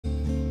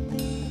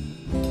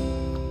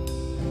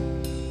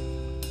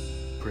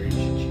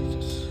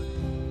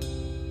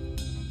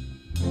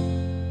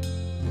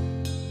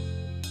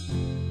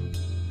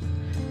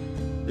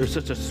There's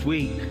such a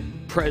sweet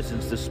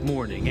presence this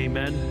morning.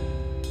 Amen.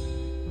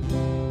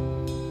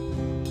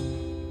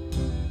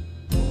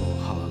 Oh,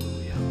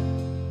 hallelujah.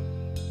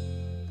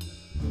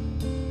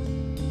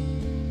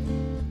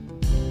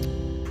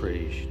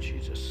 Praise you,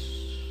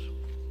 Jesus.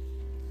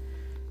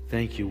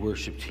 Thank you,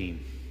 worship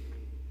team,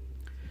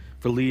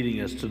 for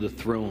leading us to the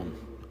throne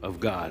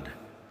of God.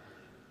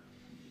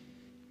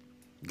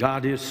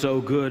 God is so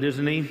good,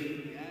 isn't he?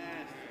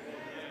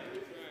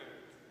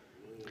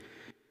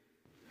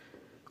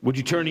 Would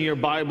you turn in your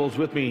Bibles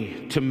with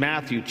me to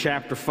Matthew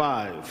chapter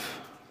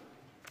 5?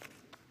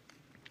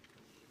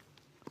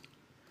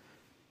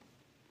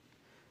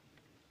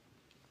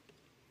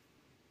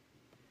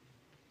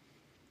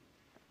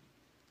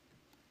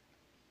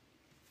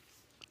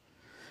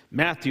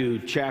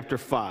 Matthew chapter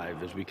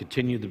 5, as we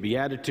continue the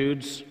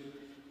Beatitudes.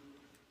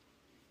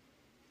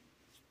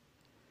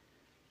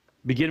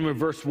 Beginning with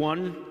verse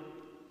 1.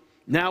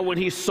 Now when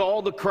he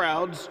saw the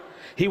crowds,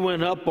 he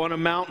went up on a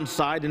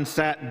mountainside and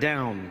sat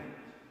down.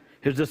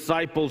 His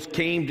disciples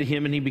came to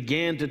him, and he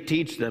began to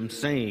teach them,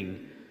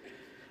 saying,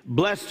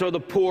 Blessed are the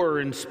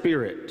poor in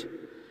spirit,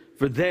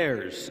 for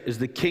theirs is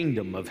the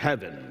kingdom of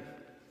heaven.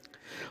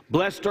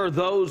 Blessed are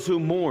those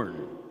who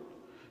mourn,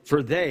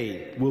 for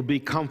they will be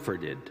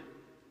comforted.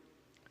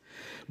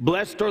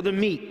 Blessed are the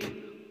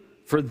meek,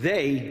 for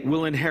they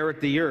will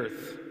inherit the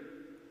earth.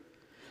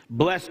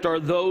 Blessed are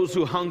those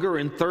who hunger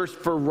and thirst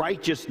for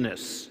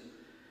righteousness,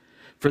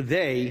 for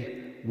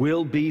they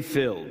will be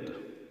filled.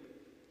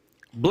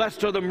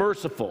 Blessed are the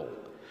merciful,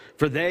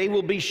 for they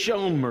will be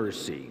shown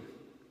mercy.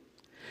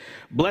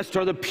 Blessed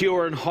are the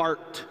pure in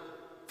heart,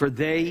 for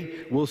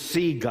they will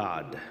see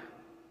God.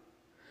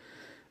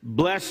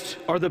 Blessed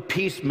are the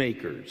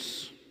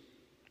peacemakers,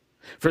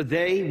 for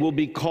they will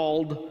be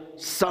called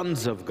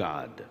sons of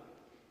God.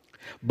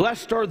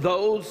 Blessed are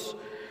those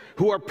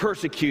who are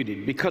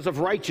persecuted because of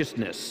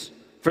righteousness,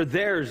 for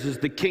theirs is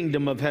the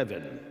kingdom of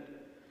heaven.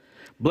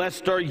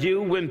 Blessed are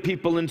you when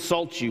people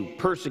insult you,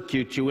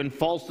 persecute you, and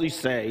falsely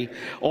say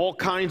all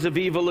kinds of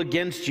evil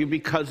against you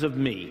because of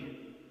me.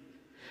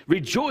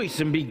 Rejoice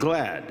and be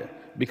glad,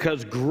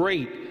 because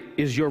great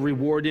is your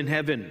reward in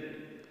heaven.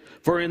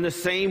 For in the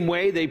same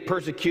way they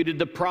persecuted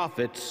the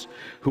prophets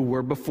who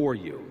were before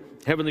you.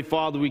 Heavenly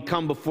Father, we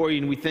come before you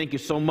and we thank you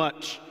so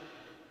much,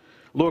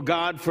 Lord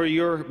God, for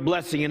your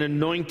blessing and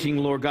anointing,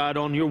 Lord God,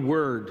 on your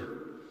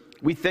word.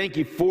 We thank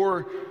you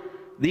for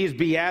these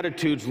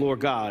Beatitudes, Lord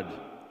God,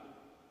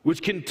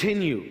 which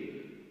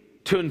continue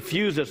to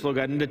infuse us, Lord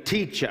God, and to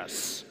teach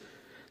us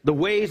the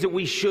ways that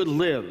we should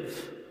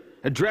live,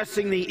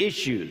 addressing the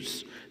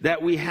issues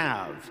that we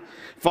have.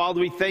 Father,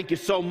 we thank you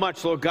so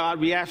much, Lord God.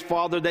 We ask,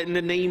 Father, that in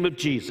the name of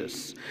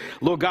Jesus,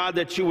 Lord God,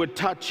 that you would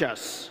touch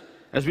us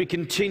as we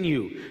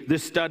continue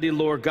this study,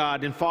 Lord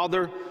God. And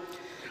Father,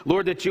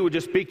 Lord, that you would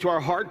just speak to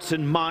our hearts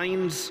and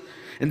minds,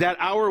 and that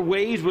our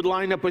ways would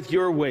line up with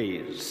your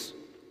ways.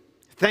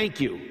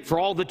 Thank you for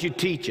all that you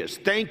teach us.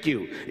 Thank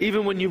you,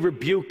 even when you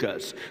rebuke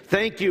us.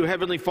 Thank you,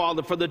 Heavenly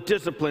Father, for the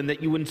discipline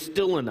that you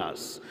instill in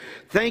us.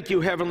 Thank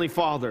you, Heavenly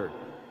Father,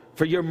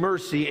 for your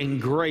mercy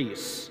and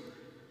grace.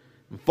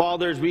 And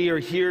Father, as we are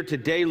here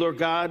today, Lord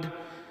God,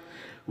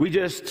 we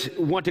just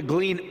want to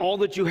glean all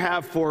that you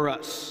have for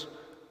us.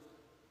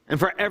 And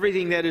for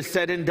everything that is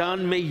said and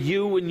done, may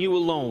you and you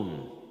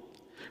alone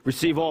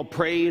receive all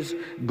praise,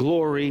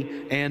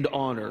 glory, and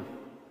honor.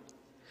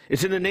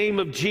 It's in the name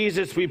of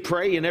Jesus we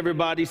pray, and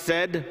everybody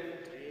said,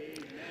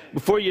 Amen.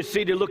 Before you're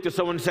seated, look to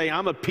someone and say,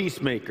 I'm a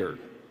peacemaker.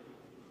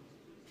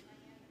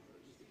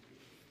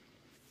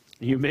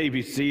 You may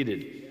be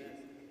seated.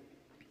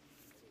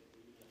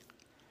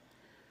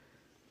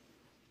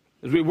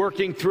 As we're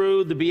working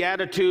through the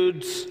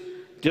Beatitudes,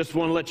 just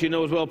want to let you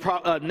know as well,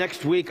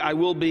 next week I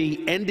will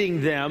be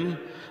ending them.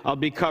 I'll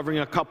be covering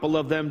a couple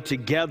of them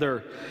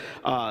together.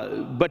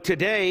 But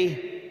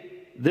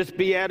today, this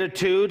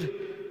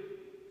Beatitude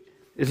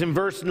is in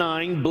verse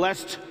 9.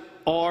 Blessed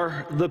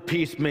are the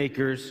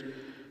peacemakers,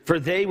 for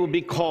they will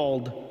be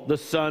called the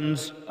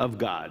sons of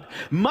God.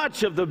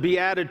 Much of the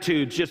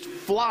Beatitudes just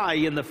fly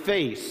in the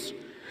face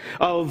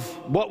of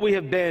what we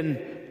have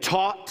been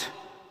taught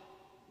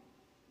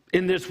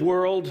in this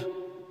world,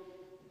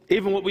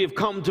 even what we have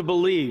come to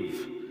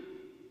believe.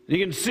 You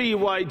can see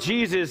why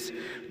Jesus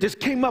just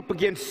came up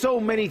against so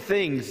many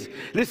things.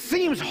 This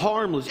seems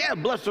harmless. Yeah,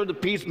 blessed are the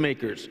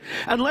peacemakers.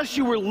 Unless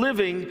you were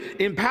living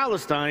in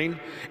Palestine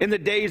in the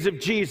days of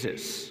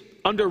Jesus,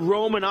 under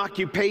Roman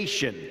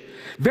occupation.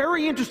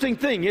 Very interesting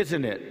thing,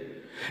 isn't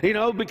it? You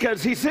know,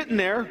 because he's sitting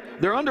there,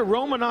 they're under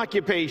Roman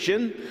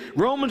occupation,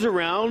 Romans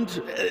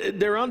around,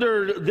 they're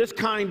under this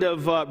kind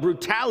of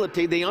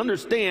brutality. They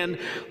understand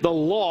the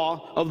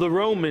law of the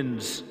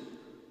Romans.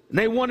 And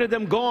they wanted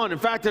them gone. In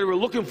fact, they were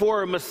looking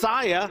for a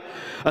Messiah,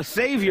 a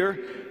Savior.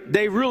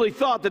 They really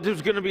thought that there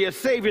was going to be a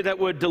Savior that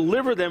would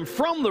deliver them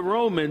from the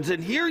Romans.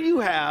 And here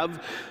you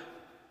have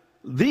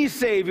the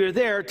Savior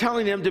there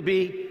telling them to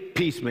be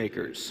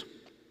peacemakers.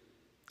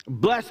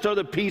 Blessed are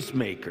the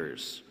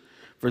peacemakers,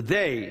 for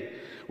they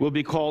will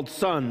be called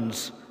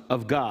sons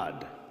of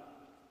God.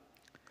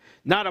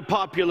 Not a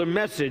popular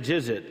message,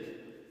 is it?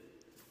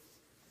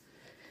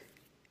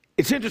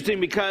 It's interesting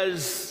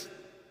because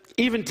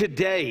even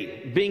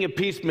today, being a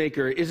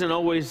peacemaker isn't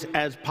always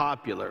as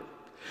popular.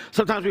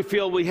 Sometimes we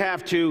feel we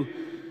have to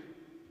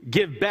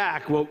give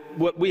back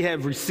what we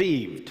have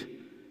received.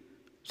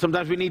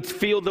 Sometimes we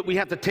feel that we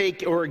have to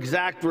take or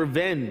exact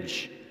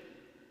revenge.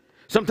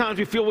 Sometimes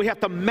we feel we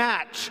have to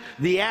match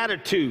the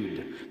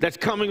attitude that's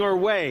coming our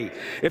way.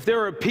 If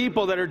there are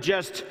people that are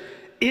just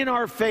in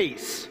our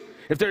face,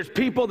 if there's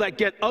people that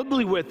get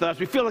ugly with us,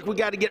 we feel like we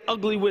got to get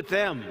ugly with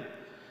them.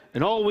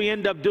 And all we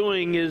end up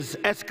doing is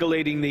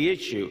escalating the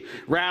issue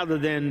rather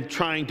than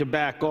trying to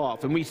back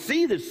off. And we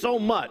see this so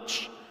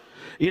much,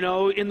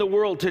 in the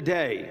world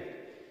today.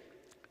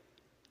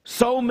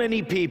 So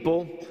many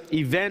people,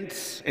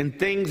 events, and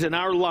things in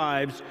our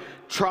lives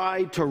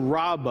try to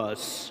rob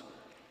us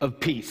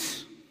of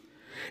peace.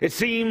 It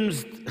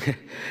seems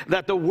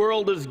that the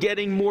world is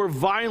getting more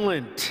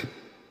violent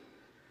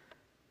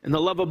and the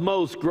love of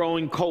most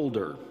growing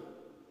colder.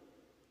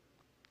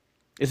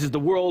 This is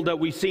the world that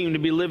we seem to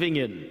be living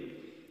in.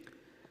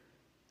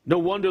 No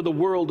wonder the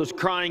world is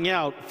crying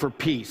out for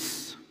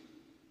peace.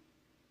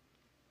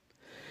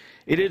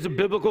 It is a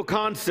biblical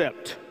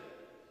concept,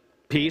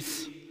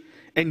 peace,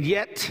 and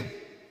yet,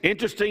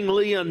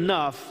 interestingly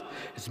enough,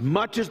 as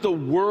much as the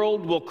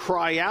world will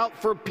cry out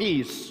for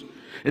peace,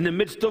 in the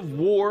midst of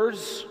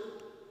wars,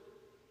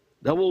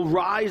 there will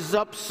rise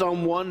up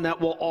someone that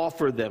will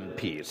offer them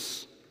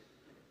peace.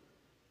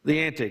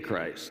 The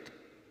Antichrist.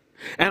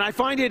 And I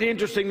find it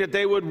interesting that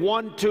they would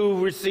want to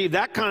receive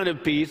that kind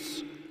of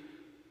peace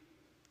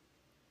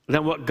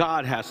than what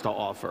God has to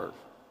offer.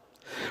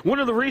 One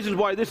of the reasons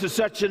why this is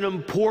such an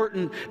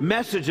important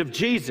message of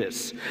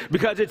Jesus,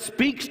 because it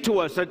speaks to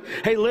us that,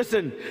 hey,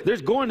 listen,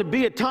 there's going to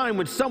be a time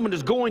when someone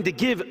is going to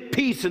give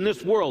peace in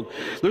this world.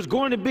 There's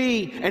going to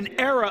be an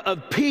era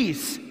of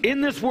peace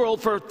in this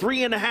world for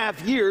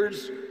 3.5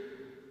 years.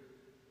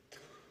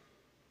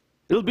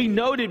 It'll be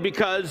noted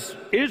because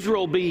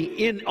Israel will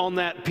be in on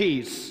that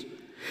peace.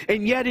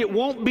 And yet it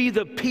won't be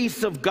the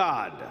peace of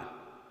God.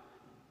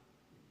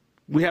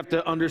 We have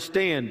to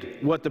understand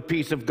what the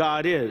peace of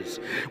God is.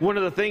 One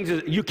of the things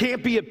is you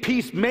can't be a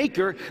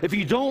peacemaker if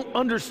you don't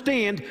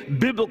understand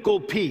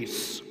biblical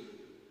peace.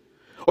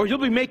 Or you'll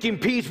be making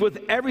peace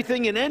with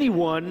everything and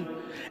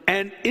anyone.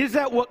 And is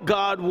that what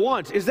God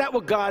wants? Is that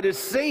what God is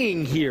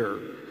saying here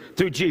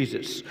through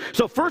Jesus?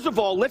 So first of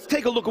all, let's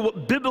take a look at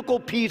what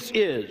biblical peace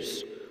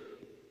is.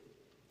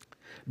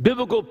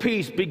 Biblical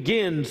peace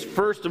begins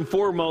first and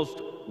foremost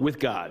with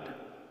God.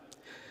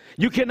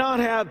 You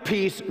cannot have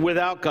peace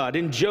without God.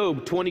 In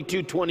Job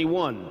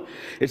 22:21,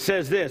 it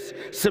says this,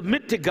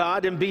 submit to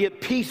God and be at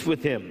peace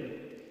with him.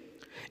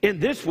 In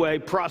this way,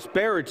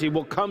 prosperity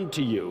will come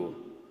to you.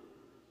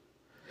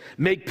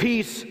 Make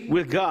peace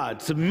with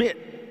God.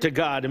 Submit to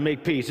God and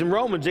make peace. In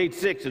Romans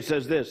 8:6, it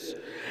says this,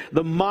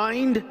 the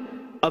mind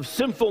of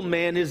sinful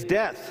man is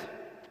death,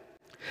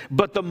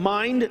 but the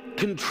mind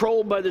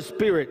controlled by the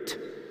Spirit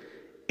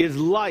is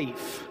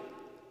life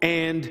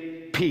and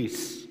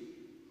peace.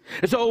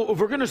 And so if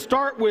we're going to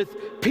start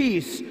with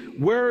peace,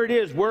 where it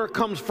is, where it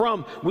comes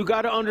from, we've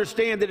got to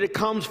understand that it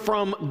comes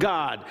from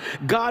God.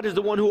 God is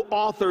the one who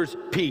authors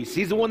peace.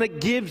 He's the one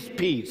that gives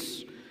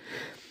peace.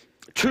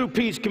 True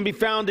peace can be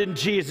found in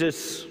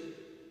Jesus.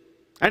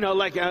 I know,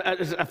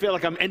 I feel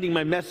like I'm ending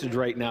my message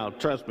right now.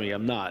 Trust me,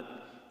 I'm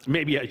not.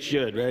 Maybe I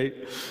should, right?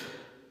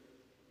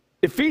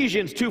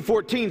 Ephesians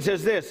 2:14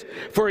 says this,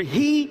 for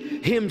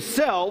he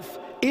himself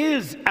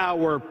is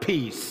our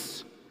peace.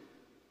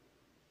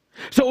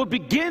 So it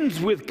begins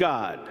with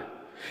God.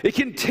 It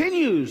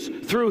continues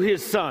through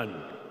his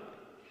Son,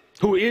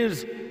 who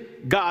is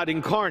God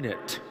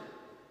incarnate.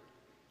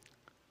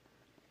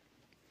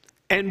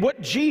 And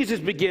what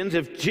Jesus begins,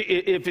 if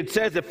it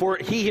says that for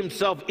he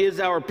himself is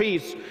our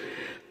peace,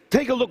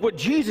 take a look what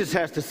Jesus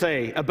has to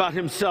say about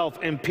himself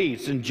and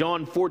peace. In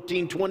John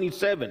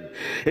 14:27,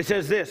 it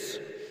says this,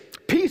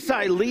 peace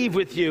I leave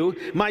with you,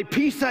 my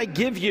peace I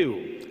give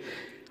you.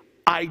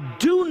 I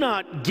do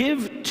not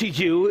give to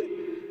you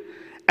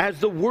as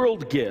the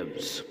world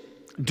gives.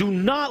 Do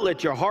not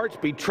let your hearts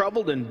be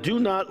troubled and do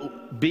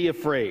not be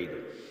afraid.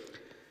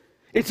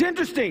 It's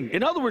interesting.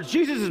 In other words,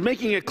 Jesus is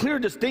making a clear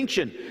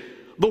distinction.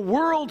 The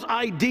world's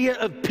idea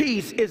of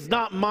peace is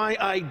not my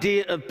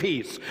idea of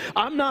peace.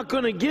 I'm not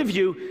going to give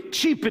you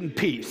cheapened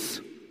peace.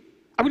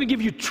 I'm going to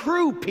give you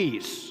true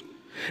peace.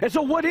 And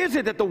so what is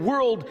it that the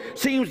world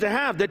seems to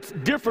have that's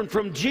different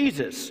from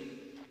Jesus?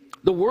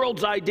 The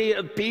world's idea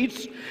of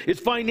peace is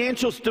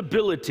financial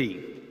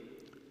stability.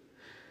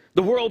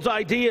 The world's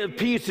idea of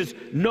peace is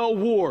no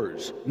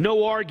wars,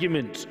 no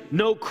arguments,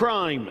 no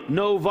crime,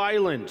 no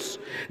violence,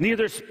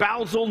 neither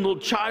spousal nor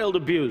child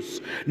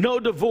abuse, no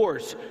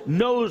divorce,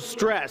 no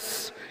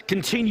stress.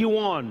 Continue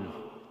on.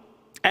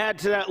 Add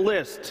to that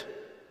list.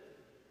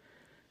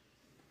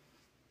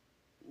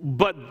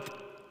 But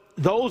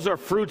those are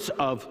fruits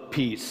of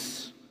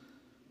peace.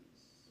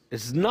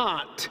 It's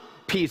not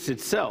peace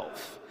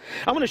itself.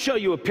 I'm going to show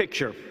you a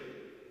picture.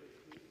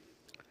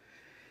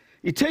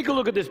 You take a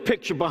look at this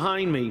picture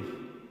behind me.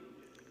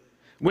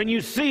 When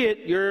you see it,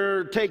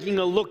 you're taking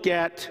a look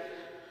at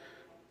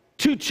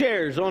 2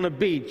 chairs on a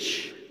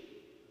beach.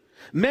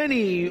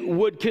 Many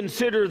would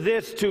consider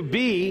this to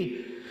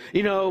be,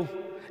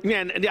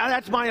 man,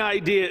 that's my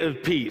idea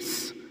of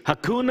peace.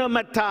 Hakuna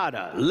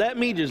Matata. Let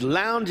me just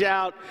lounge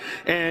out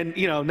and,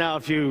 now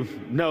if you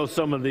know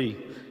some of the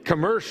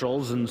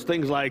commercials and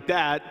things like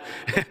that,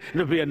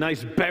 it'll be a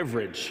nice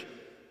beverage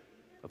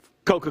of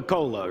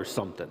Coca-Cola or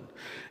something,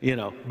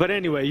 But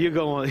anyway, you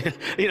go on,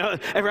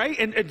 right?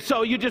 And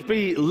so you just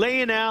be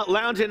laying out,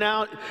 lounging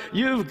out.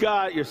 You've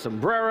got your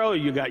sombrero,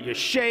 you got your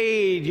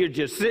shade. You're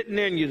just sitting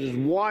there and you're just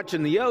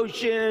watching the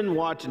ocean,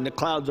 watching the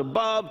clouds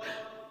above.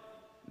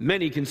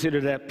 Many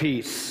consider that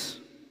peace.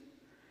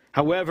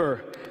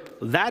 However,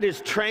 that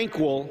is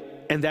tranquil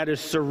and that is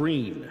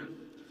serene.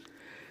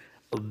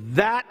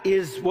 That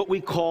is what we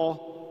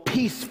call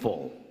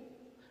peaceful.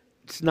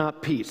 It's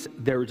not peace.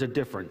 There is a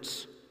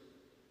difference.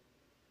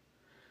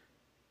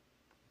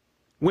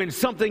 When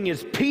something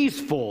is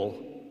peaceful,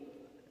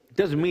 it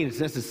doesn't mean it's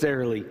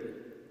necessarily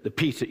the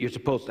peace that you're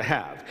supposed to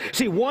have.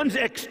 See, one's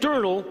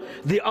external,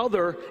 the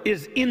other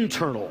is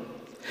internal.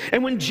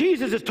 And when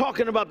Jesus is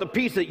talking about the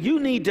peace that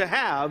you need to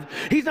have,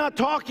 he's not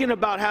talking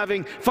about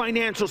having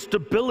financial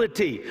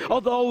stability.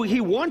 Although he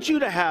wants you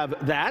to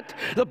have that,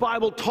 the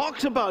Bible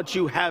talks about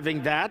you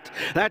having that.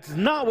 That's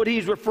not what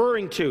he's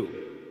referring to.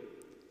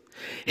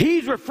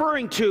 He's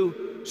referring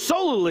to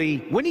solely,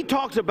 when he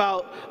talks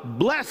about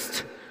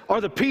blessed are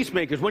the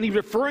peacemakers, when he's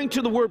referring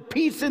to the word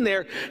peace in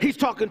there, he's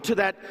talking to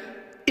that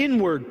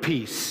inward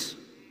peace.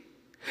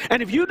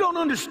 And if you don't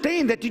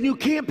understand that, then you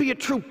can't be a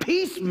true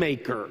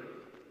peacemaker.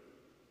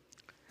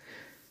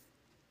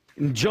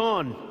 In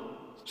John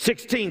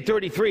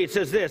 16:33, it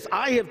says this,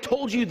 I have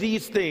told you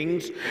these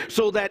things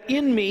so that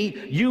in me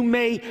you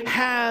may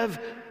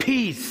have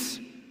peace.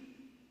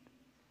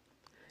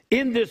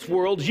 In this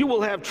world you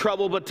will have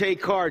trouble, but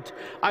take heart.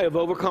 I have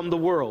overcome the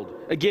world.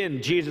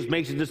 Again, Jesus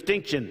makes a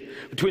distinction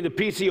between the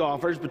peace he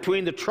offers,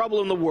 between the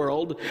trouble in the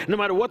world. No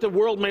matter what the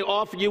world may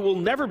offer you, will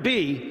never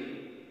be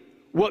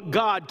what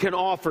God can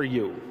offer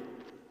you,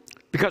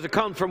 because it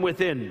comes from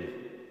within.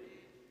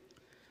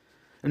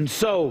 And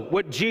so,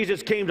 what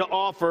Jesus came to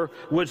offer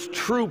was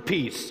true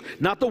peace,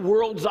 not the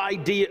world's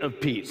idea of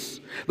peace.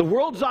 The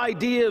world's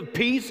idea of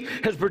peace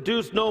has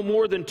produced no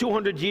more than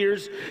 200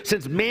 years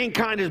since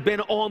mankind has been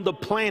on the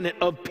planet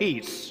of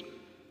peace.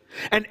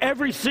 And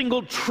every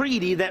single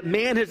treaty that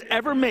man has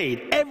ever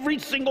made, every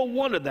single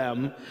one of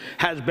them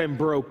has been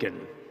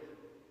broken.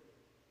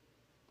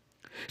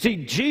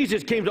 See,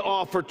 Jesus came to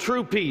offer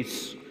true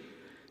peace,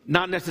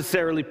 not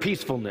necessarily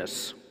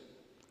peacefulness.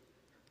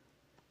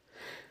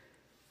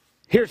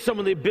 Here's some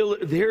of the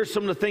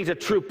things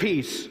that true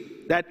peace,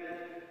 that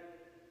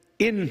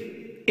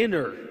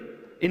internal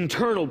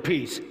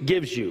peace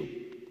gives you.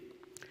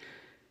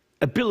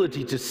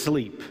 Ability to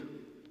sleep.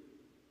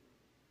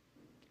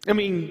 I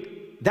mean,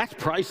 that's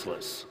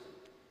priceless.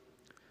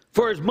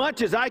 For as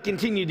much as I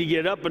continue to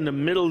get up in the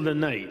middle of the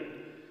night,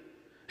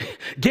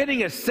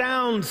 getting a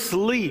sound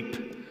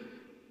sleep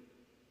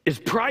is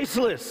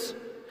priceless.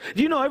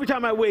 Do you know, every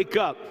time I wake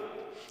up,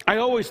 I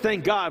always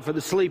thank God for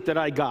the sleep that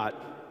I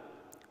got.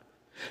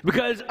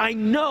 Because I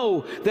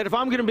know that if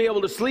I'm going to be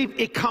able to sleep,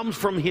 it comes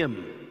from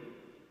him.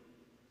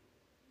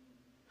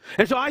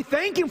 And so I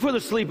thank him for the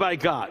sleep I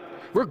got,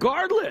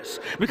 regardless.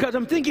 Because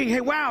I'm thinking,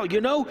 hey, wow,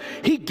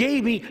 he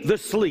gave me the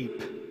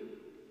sleep.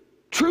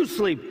 True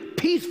sleep,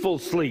 peaceful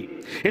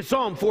sleep. In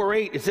Psalm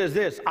 4:8, it says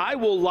this, I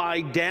will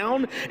lie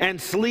down and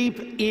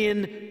sleep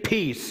in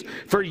peace.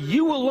 For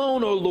you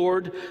alone, O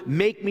Lord,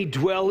 make me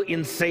dwell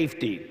in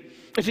safety.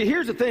 And see,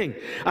 here's the thing.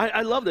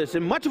 I love this.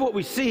 And much of what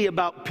we see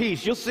about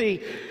peace, you'll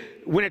see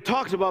when it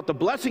talks about the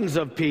blessings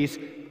of peace,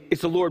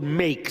 it's the Lord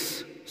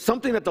makes.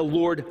 Something that the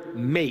Lord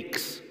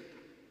makes.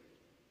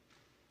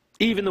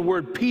 Even the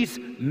word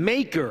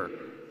peacemaker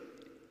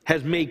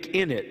has make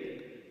in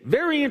it.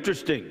 Very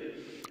interesting.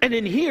 And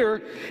in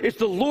here, it's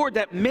the Lord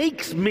that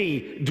makes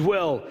me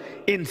dwell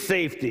in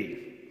safety.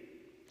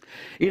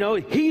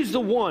 He's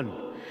the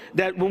one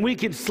that when we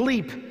can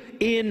sleep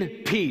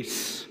in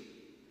peace.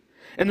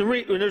 And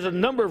there's a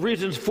number of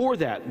reasons for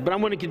that, but I'm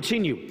going to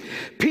continue.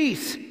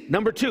 Peace,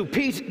 number 2,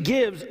 peace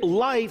gives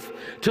life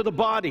to the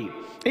body.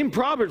 In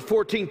Proverbs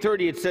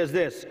 14:30, it says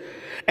this,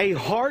 a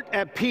heart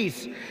at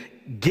peace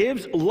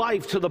gives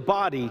life to the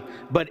body,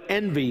 but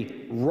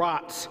envy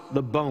rots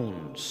the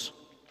bones.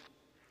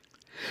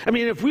 I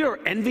mean, if we are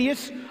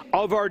envious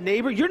of our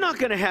neighbor, you're not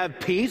going to have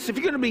peace. If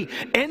you're going to be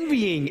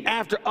envying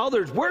after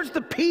others, where's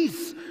the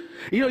peace?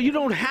 You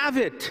don't have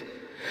it.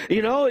 He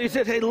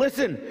says, hey,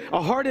 listen,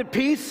 a heart at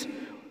peace.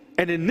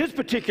 And in this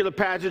particular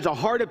passage, a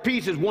heart at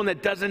peace is one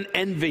that doesn't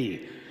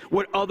envy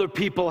what other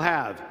people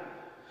have.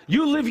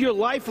 You live your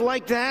life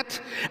like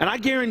that, and I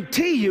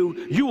guarantee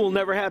you will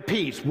never have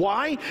peace.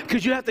 Why?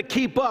 Because you have to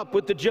keep up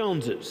with the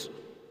Joneses.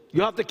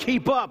 You have to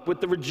keep up with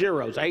the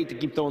Ruggieros. I hate to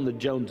keep throwing the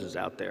Joneses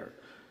out there.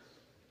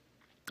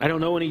 I don't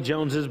know any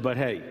Joneses, but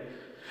hey.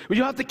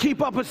 You have to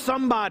keep up with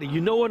somebody.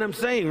 You know what I'm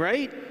saying,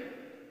 right?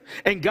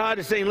 And God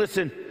is saying,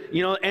 listen,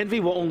 envy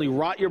will only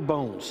rot your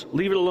bones.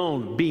 Leave it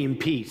alone. Be in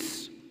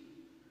peace.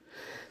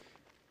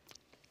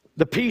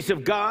 The peace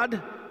of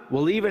God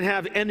will even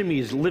have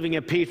enemies living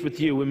at peace with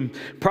you. In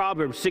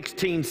Proverbs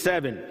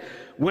 16:7,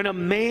 when a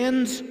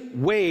man's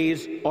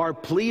ways are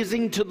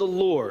pleasing to the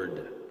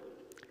Lord,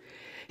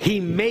 he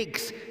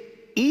makes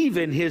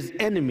even his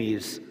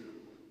enemies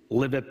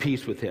live at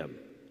peace with him.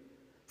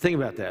 Think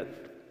about that.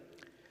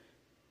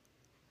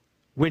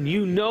 When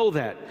you know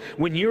that,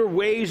 when your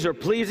ways are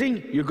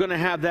pleasing, you're going to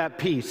have that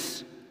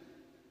peace.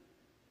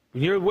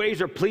 When your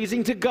ways are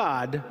pleasing to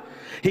God,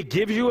 he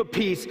gives you a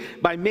peace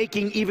by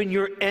making even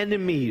your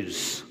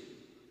enemies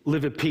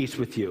live at peace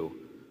with you.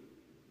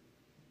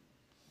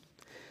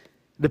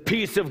 The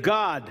peace of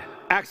God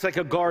acts like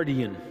a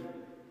guardian.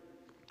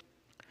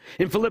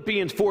 In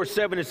Philippians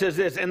 4:7 it says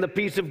this, and the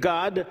peace of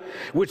God,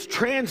 which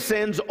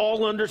transcends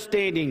all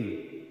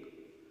understanding,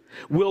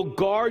 will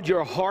guard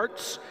your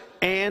hearts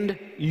and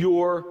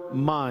your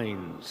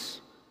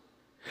minds.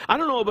 I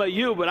don't know about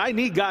you, but I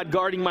need God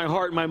guarding my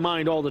heart and my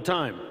mind all the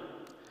time.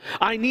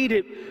 I need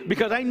it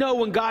because I know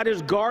when God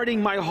is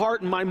guarding my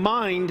heart and my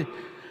mind,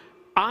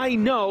 I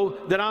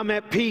know that I'm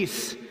at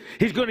peace.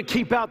 He's going to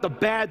keep out the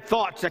bad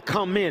thoughts that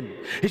come in.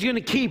 He's going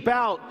to keep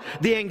out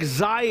the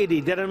anxiety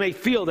that I may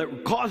feel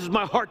that causes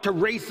my heart to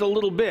race a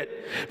little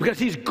bit because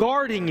he's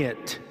guarding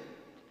it.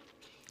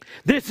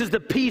 This is the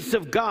peace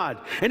of God,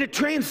 and it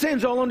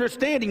transcends all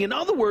understanding. In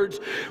other words,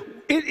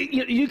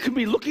 you could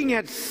be looking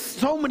at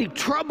so many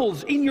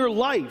troubles in your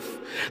life,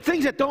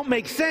 things that don't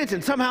make sense,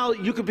 and somehow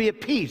you could be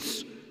at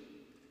peace.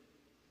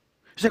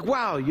 It's like,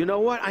 wow, you know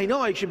what? I know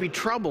I should be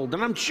troubled.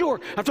 And I'm sure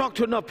I've talked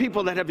to enough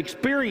people that have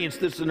experienced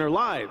this in their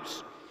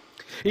lives.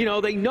 You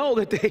know, they know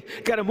that they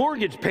got a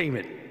mortgage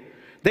payment.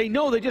 They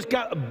know they just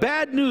got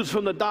bad news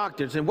from the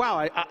doctors. And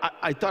wow,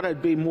 I thought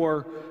I'd be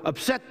more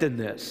upset than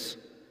this.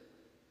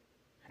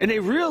 And they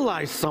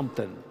realized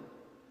something.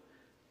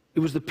 It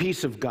was the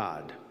peace of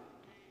God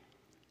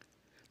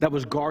that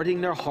was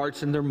guarding their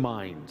hearts and their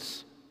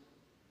minds,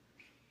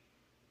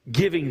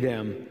 giving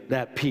them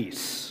that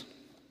peace.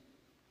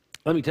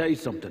 Let me tell you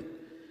something.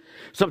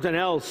 Something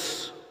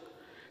else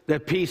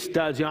that peace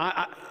does. You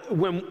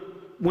know,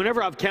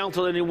 whenever I've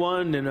counseled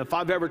anyone, and if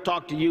I've ever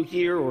talked to you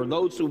here or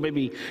those who may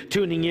be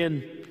tuning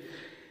in,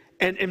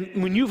 and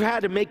when you've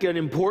had to make an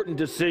important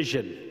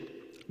decision,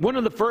 one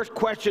of the first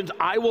questions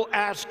I will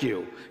ask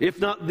you,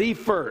 if not the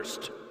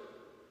first,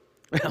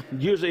 well,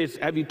 usually it's,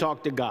 have you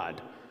talked to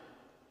God?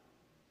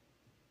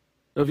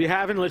 If you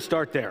haven't, let's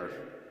start there.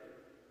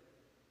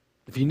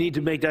 If you need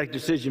to make that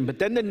decision. But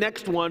then the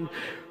next one,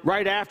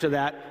 right after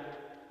that,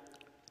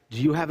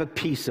 do you have a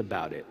peace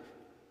about it?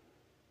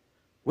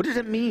 What does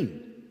it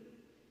mean?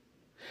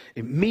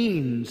 It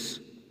means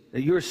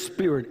that your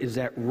spirit is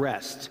at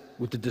rest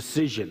with the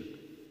decision,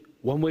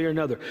 one way or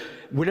another.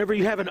 Whenever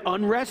you have an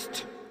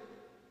unrest,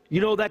 you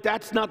know that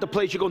that's not the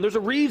place you're going. There's a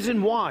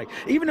reason why.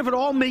 Even if it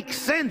all makes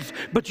sense,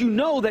 but you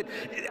know that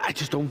I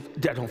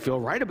don't feel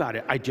right about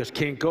it. I just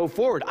can't go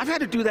forward. I've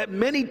had to do that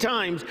many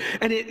times,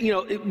 and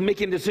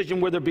making a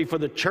decision, whether it be for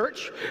the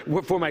church,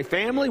 for my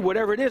family,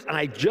 whatever it is, and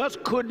I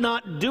just could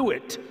not do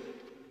it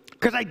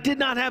because I did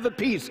not have a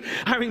peace.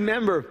 I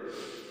remember,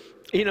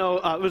 it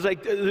was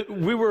like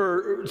we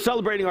were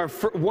celebrating our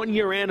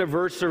 1-year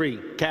anniversary,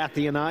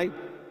 Kathy and I,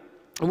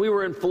 and we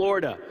were in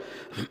Florida.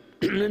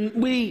 And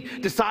we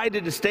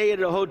decided to stay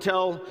at a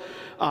hotel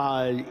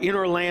in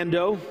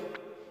Orlando.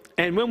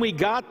 And when we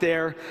got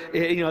there,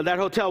 that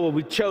hotel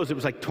we chose, it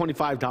was like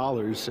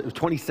 $25. It was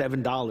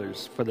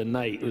 $27 for the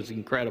night. It was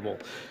incredible.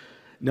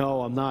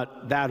 No, I'm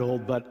not that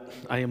old, but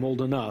I am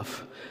old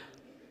enough.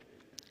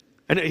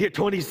 And I hear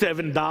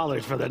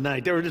 $27 for the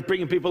night. They were just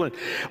bringing people in.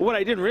 What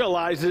I didn't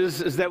realize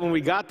is that when we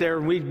got there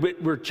and we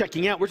were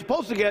checking out, we're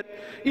supposed to get,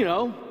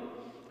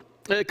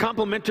 a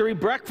complimentary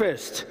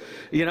breakfast,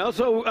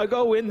 so I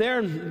go in there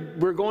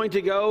and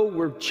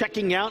we're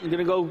checking out and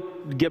going to go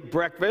get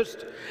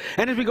breakfast.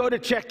 And as we go to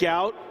check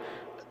out,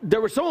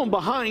 there was someone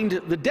behind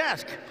the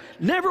desk.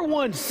 Never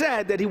once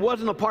said that he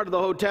wasn't a part of the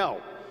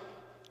hotel.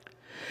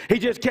 He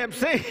just kept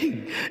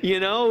saying,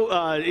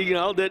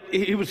 that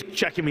he was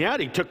checking me out.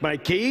 He took my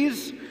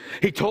keys.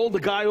 He told the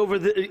guy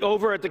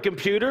over at the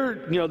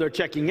computer, they're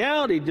checking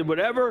out. He did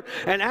whatever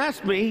and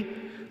asked me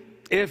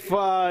if,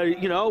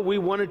 we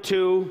wanted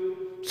to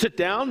sit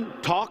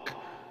down, talk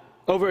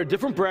over a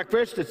different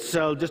breakfast. It's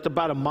just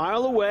about a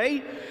mile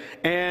away.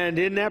 And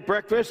in that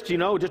breakfast,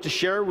 just to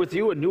share with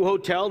you a new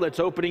hotel that's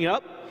opening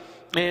up.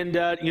 And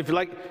if you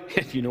like,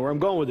 you know where I'm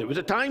going with it. It was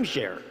a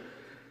timeshare.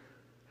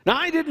 Now,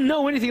 I didn't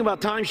know anything about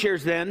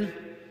timeshares then.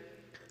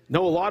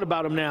 Know a lot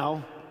about them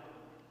now.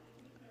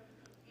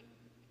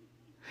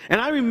 And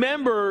I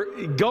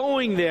remember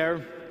going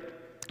there.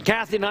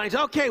 Kathy and I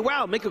said, okay,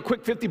 wow, make a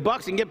quick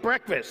 $50 and get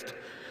breakfast.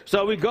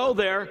 So we go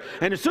there,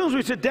 and as soon as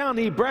we sit down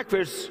to eat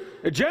breakfast,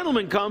 a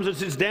gentleman comes and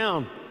sits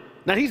down.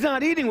 Now, he's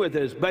not eating with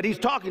us, but he's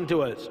talking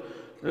to us.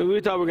 We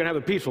thought we were going to have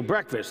a peaceful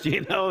breakfast,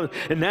 and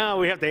now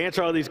we have to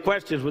answer all these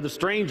questions with a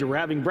stranger we're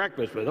having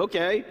breakfast with.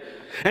 Okay.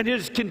 And it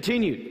just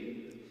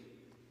continued.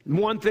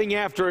 One thing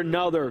after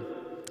another.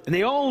 And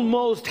they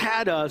almost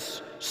had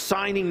us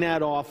signing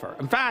that offer.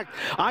 In fact,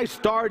 I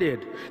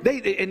started,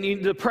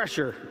 the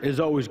pressure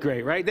is always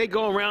great, right? They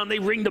go around, they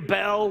ring the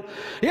bell.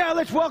 Yeah,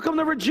 let's welcome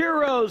the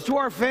Ruggieros to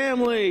our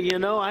family.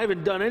 I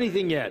haven't done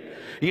anything yet.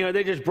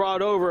 They just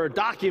brought over a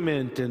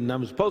document and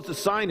I'm supposed to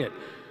sign it.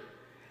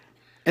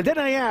 And then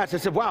I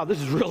said, wow, this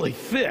is really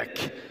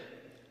thick.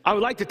 I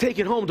would like to take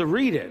it home to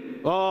read it.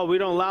 Oh, we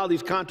don't allow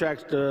these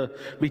contracts to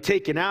be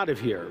taken out of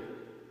here.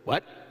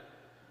 What?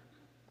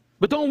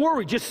 But don't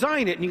worry, just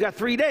sign it, and you got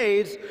 3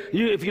 days.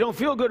 If you don't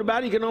feel good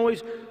about it, you can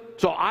always...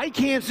 So I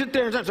can't sit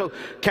there and sign. So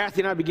Kathy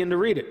and I begin to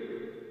read it.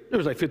 It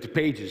was like 50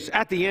 pages.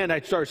 At the end,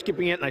 I started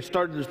skipping it, and I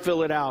started to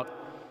fill it out.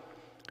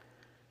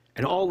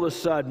 And all of a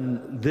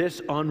sudden,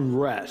 this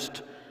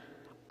unrest.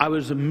 I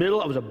was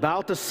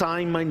about to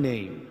sign my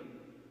name,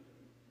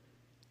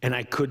 and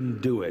I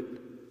couldn't do it.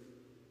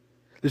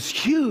 This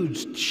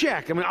huge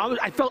check.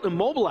 I felt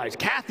immobilized.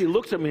 Kathy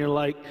looks at me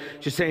and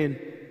she's saying,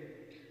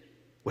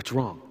 what's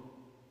wrong?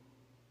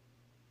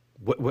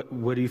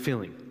 What are you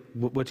feeling?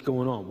 What's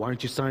going on? Why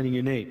aren't you signing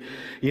your name?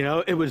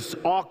 It was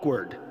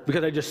awkward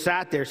because I just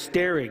sat there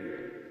staring.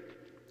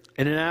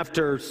 And then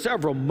after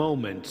several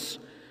moments,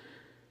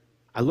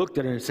 I looked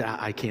at her and said,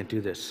 I can't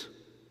do this.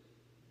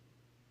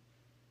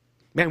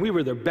 Man, we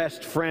were their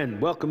best friend.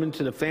 Welcome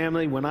into the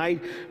family. When I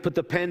put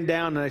the pen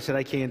down and I said,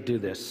 I can't do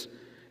this,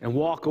 and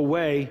walk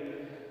away,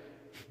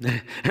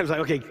 I was like,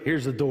 okay,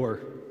 here's the door.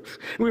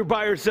 We were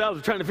by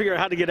ourselves trying to figure out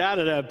how to get out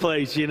of that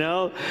place, It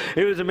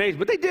was amazing.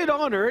 But they did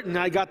honor it, and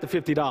I got the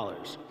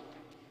 $50.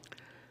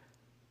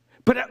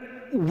 But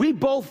we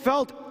both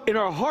felt in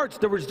our hearts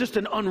there was just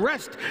an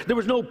unrest. There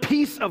was no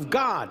peace of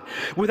God.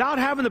 Without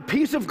having the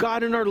peace of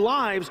God in our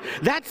lives,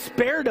 that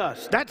spared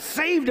us. That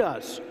saved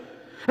us.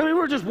 We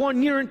were just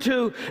 1 year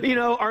into,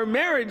 our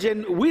marriage,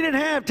 and we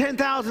didn't have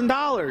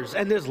 $10,000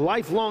 and this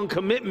lifelong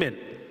commitment.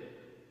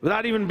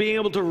 Without even being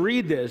able to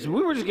read this,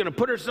 we were just going to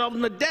put ourselves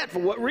in the debt. For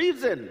what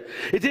reason?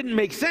 It didn't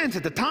make sense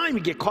at the time.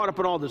 You get caught up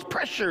in all this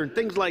pressure and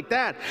things like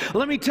that.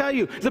 Let me tell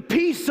you, the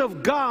peace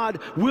of God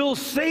will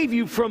save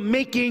you from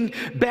making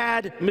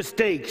bad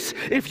mistakes.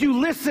 If you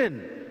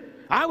listen,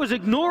 I was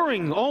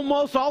ignoring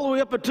almost all the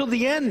way up until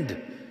the end.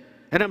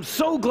 And I'm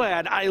so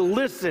glad I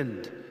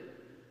listened.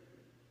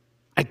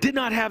 I did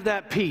not have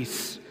that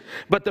peace.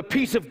 But the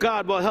peace of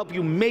God will help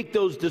you make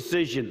those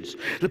decisions.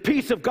 The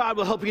peace of God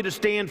will help you to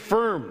stand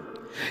firm.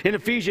 In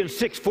Ephesians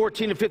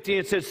 6:14 and 15,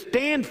 it says,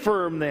 stand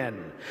firm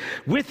then,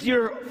 with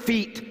your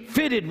feet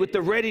fitted with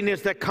the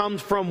readiness that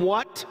comes from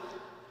what?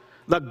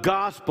 The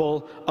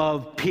gospel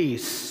of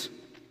peace.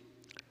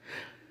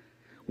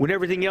 When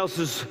everything else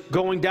is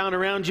going down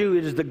around you,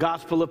 it is the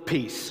gospel of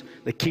peace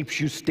that keeps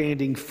you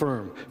standing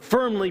firm,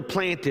 firmly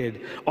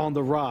planted on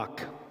the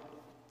rock.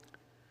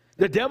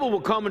 The devil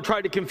will come and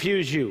try to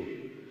confuse you.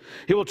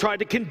 He will try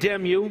to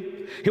condemn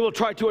you. He will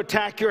try to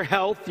attack your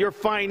health, your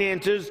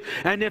finances,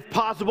 and if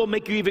possible,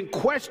 make you even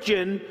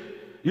question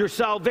your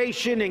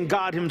salvation and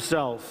God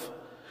himself.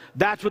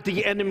 That's what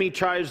the enemy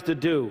tries to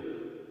do.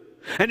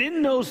 And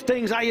in those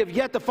things, I have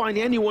yet to find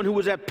anyone who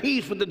was at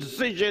peace with the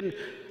decision,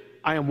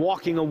 I am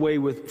walking away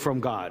from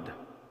God.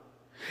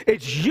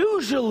 It's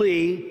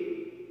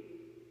usually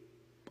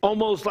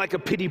almost like a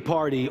pity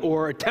party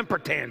or a temper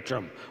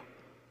tantrum.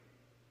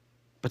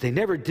 But they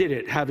never did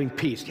it having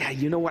peace. Yeah,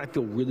 you know what? I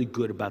feel really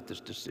good about this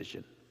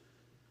decision.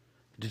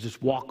 To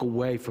just walk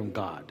away from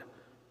God.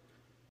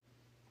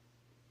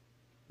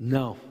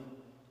 No.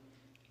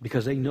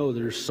 Because they know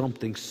there's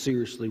something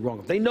seriously wrong.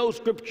 If they know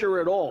Scripture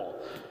at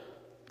all,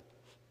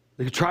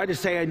 they try to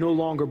say, I no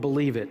longer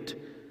believe it.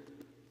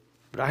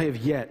 But I have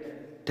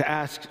yet to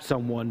ask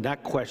someone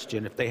that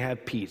question if they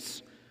have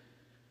peace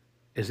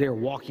as they are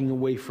walking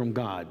away from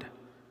God.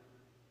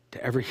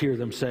 To ever hear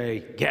them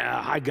say,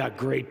 yeah, I got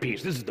great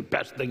peace. This is the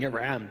best thing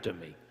ever happened to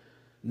me.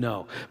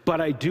 No.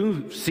 But I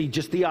do see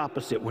just the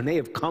opposite. When they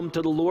have come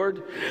to the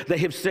Lord, they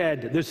have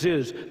said, this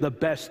is the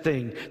best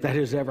thing that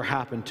has ever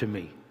happened to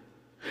me.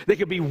 They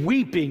could be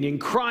weeping and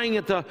crying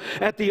at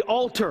the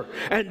altar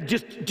and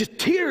just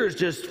tears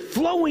just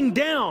flowing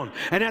down.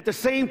 And at the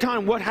same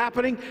time, what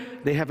happening?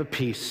 They have a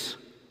peace.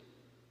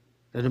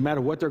 And no matter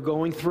what they're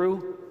going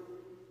through,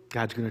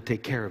 God's going to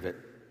take care of it.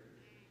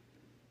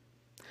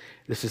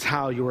 This is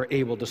how you are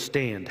able to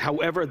stand.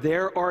 However,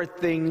 there are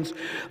things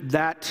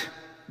that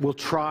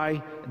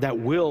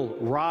will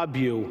rob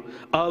you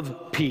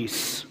of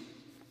peace.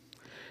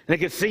 And it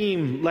can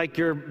seem like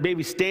you're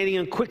maybe standing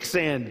in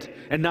quicksand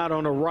and not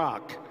on a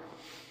rock.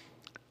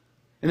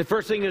 And the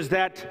first thing is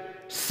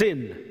that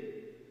sin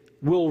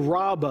will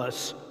rob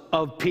us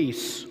of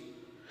peace.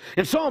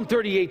 In Psalm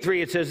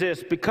 38:3 it says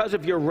this, because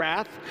of your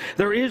wrath,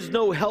 there is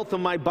no health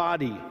in my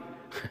body.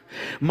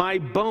 My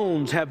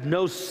bones have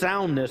no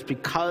soundness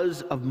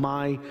because of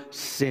my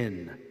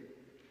sin.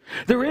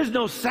 There is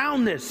no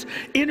soundness.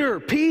 Inner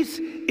peace,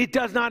 it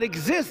does not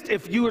exist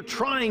if you are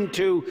trying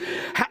to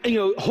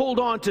hold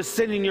on to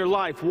sin in your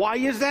life. Why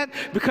is that?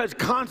 Because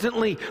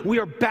constantly we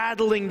are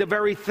battling the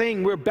very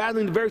thing. We're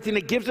battling the very thing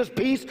that gives us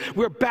peace.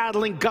 We're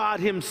battling God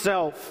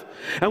himself.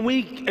 And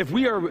if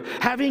we are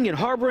having and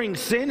harboring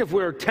sin, if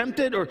we're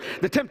tempted, or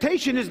the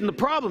temptation isn't the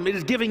problem, it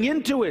is giving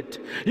into it.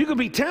 You can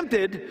be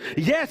tempted.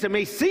 Yes, it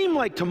may seem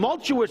like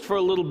tumultuous for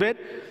a little bit,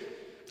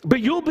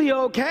 but you'll be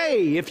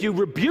okay if you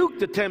rebuke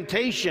the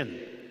temptation.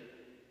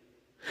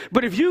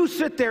 But if you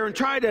sit there and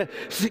try to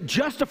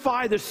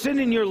justify the sin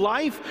in your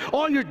life,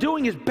 all you're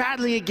doing is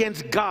battling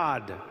against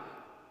God.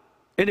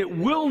 And it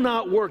will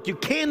not work. You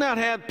cannot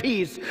have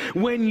peace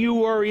when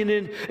you are in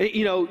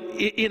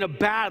a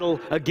battle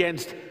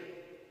against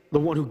the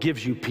one who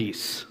gives you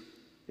peace.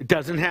 It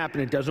doesn't happen.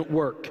 It doesn't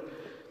work.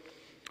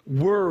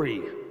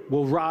 Worry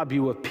will rob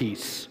you of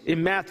peace.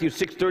 In Matthew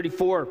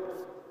 6:34,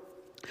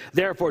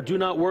 therefore, do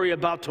not worry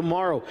about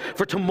tomorrow,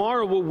 for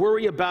tomorrow will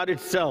worry about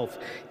itself.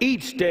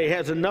 Each day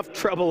has enough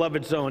trouble of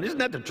its own. Isn't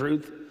that the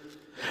truth?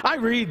 I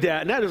read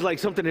that, and that is like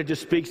something that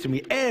just speaks to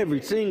me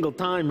every single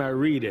time I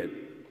read it.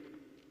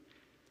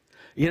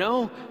 In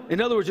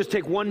other words, just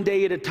take one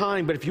day at a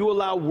time, but if you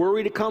allow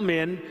worry to come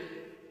in,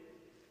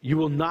 you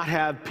will not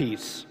have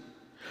peace.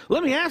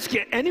 Let me ask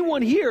you,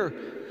 anyone here,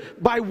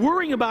 by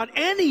worrying about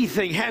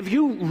anything, have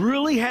you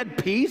really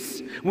had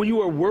peace when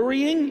you are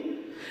worrying?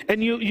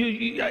 And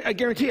I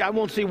guarantee you, I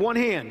won't see one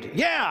hand.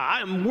 Yeah,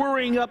 I'm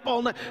worrying up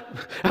all night.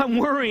 I'm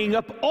worrying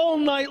up all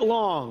night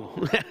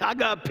long. I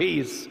got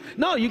peace.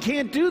 No, you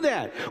can't do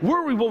that.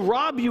 Worry will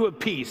rob you of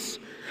peace.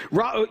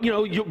 Rob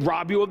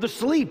you of the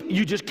sleep.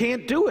 You just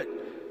can't do it.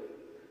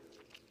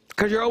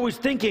 Because you're always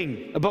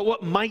thinking about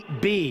what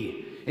might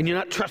be, and you're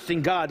not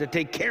trusting God to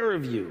take care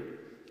of you.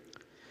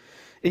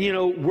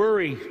 And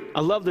worry, I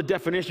love the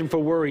definition for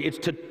worry. It's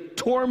to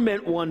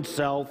torment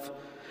oneself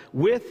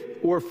with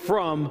or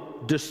from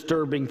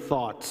disturbing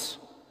thoughts.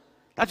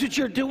 That's what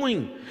you're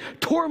doing,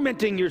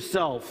 tormenting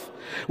yourself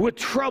with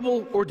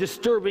trouble or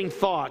disturbing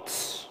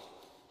thoughts.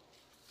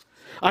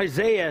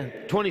 Isaiah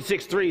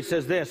 26:3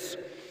 says this,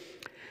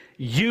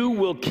 you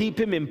will keep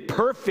him in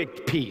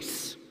perfect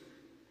peace,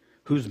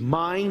 whose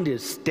mind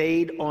is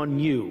stayed on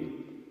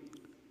you,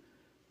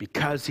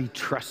 because he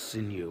trusts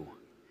in you.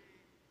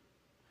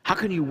 How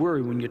can you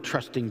worry when you're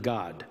trusting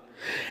God?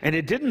 And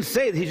it didn't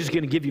say that he's just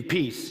going to give you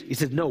peace. He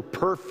said, no,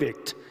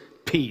 perfect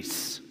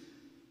peace.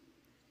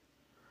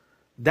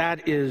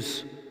 That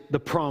is the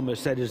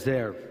promise that is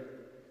there.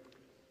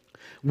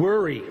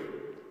 Worry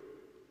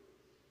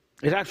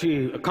is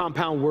actually a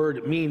compound word.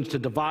 It means to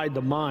divide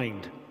the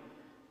mind.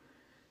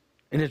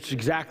 And it's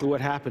exactly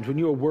what happens. When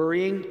you are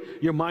worrying,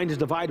 your mind is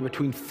divided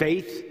between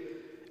faith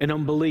and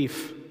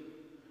unbelief.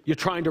 You're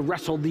trying to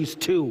wrestle these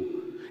two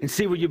and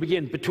see where you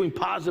begin, between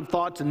positive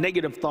thoughts and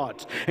negative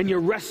thoughts. And you're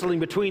wrestling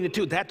between the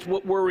two. That's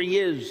what worry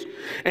is.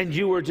 And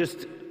you are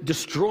just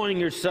destroying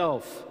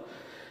yourself.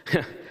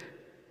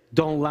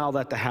 Don't allow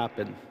that to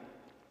happen.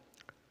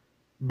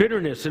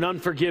 Bitterness and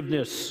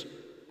unforgiveness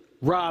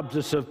robs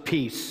us of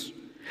peace.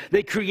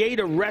 They create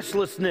a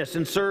restlessness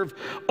and serve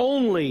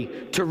only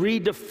to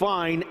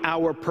redefine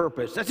our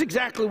purpose. That's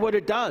exactly what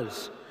it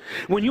does.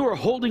 When you are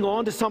holding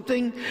on to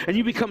something and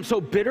you become so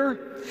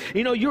bitter,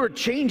 you're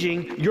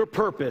changing your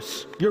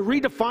purpose. You're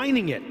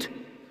redefining it.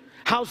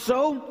 How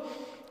so?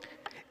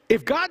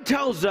 If God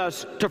tells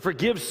us to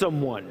forgive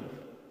someone,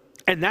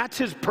 and that's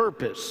his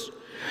purpose,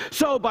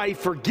 so by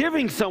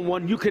forgiving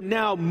someone, you can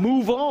now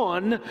move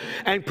on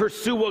and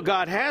pursue what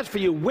God has for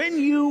you. When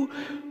you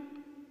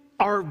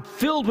are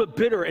filled with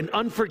bitter and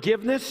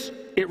unforgiveness,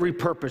 it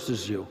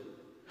repurposes you.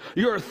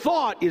 Your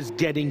thought is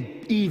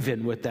getting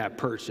even with that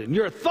person.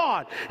 Your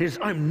thought is,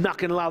 I'm not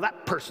going to allow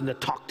that person to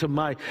talk to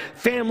my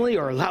family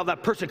or allow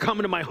that person to come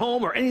into my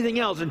home or anything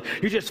else. And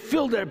you're just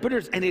filled with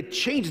bitterness, and it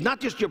changes not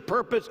just your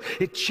purpose,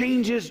 it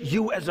changes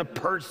you as a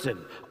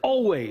person.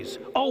 Always,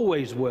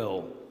 always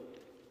will.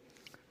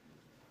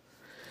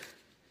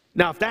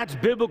 Now, if that's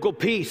biblical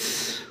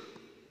peace,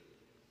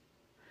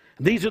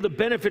 these are the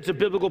benefits of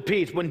biblical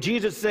peace. When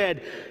Jesus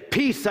said,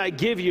 peace I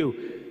give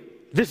you,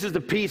 this is the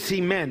peace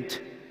he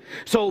meant.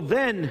 So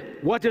then,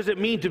 what does it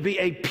mean to be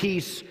a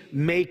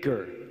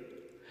peacemaker?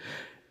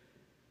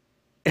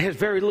 It has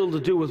very little to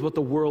do with what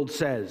the world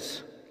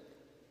says.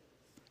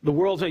 The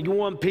world says, you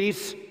want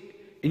peace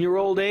in your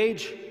old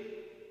age?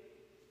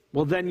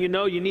 Well, then you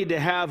need to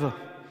have a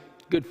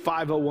good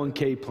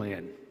 501k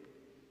plan.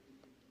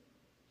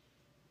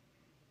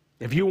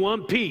 If you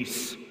want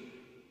peace,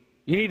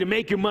 you need to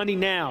make your money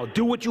now.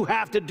 Do what you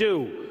have to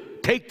do.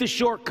 Take the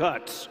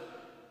shortcuts.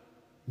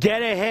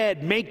 Get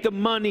ahead, make the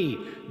money,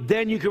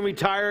 then you can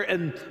retire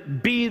and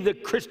be the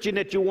Christian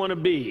that you want to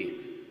be.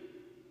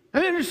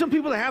 And then there's some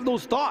people that have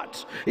those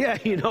thoughts. Yeah,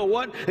 you know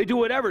what? They do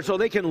whatever so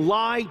they can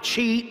lie,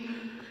 cheat,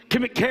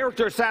 commit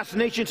character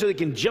assassination so they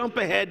can jump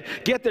ahead,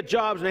 get the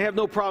jobs, and they have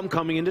no problem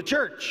coming into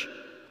church.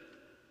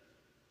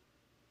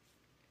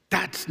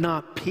 That's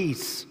not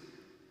peace.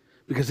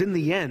 Because in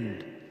the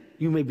end,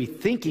 you may be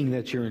thinking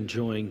that you're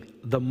enjoying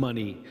the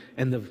money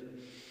and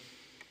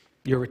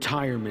your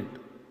retirement.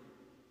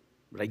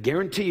 But I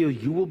guarantee you,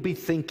 you will be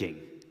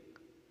thinking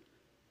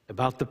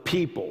about the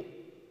people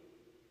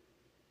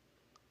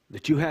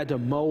that you had to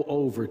mow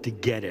over to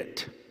get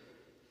it.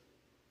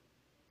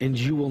 And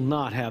you will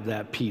not have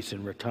that peace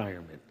in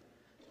retirement.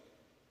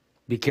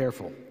 Be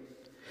careful.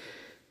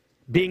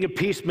 Being a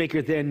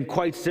peacemaker, then,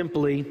 quite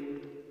simply,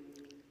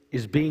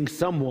 is being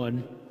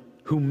someone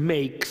who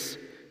makes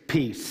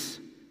peace,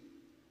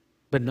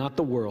 but not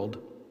the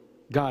world,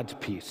 God's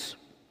peace.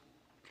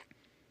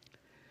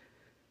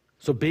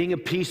 So being a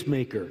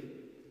peacemaker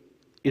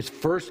is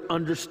first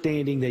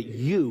understanding that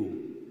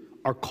you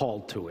are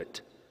called to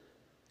it.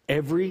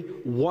 Every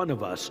one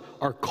of us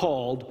are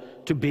called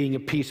to being a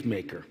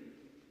peacemaker.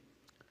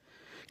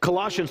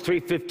 Colossians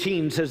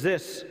 3:15 says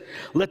this,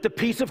 "Let the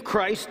peace of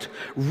Christ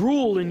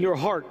rule in your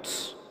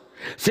hearts,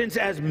 since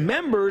as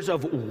members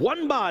of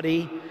one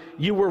body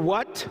you were"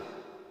 what?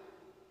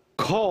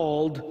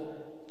 Called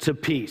to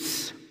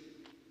peace.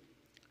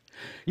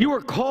 You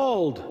are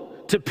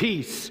called to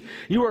peace.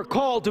 You are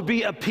called to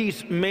be a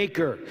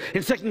peacemaker.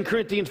 In 2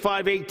 Corinthians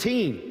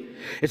 5:18,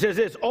 it says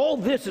this, "All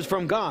this is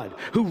from God,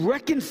 who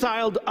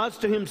reconciled us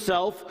to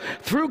himself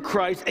through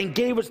Christ and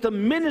gave us the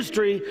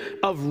ministry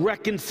of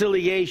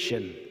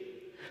reconciliation."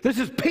 This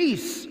is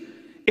peace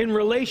in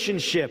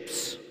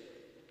relationships.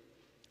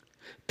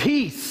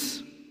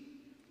 Peace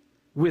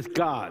with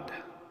God.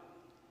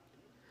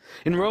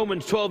 In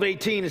Romans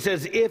 12:18, it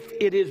says, "If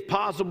it is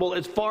possible,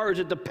 as far as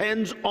it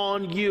depends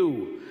on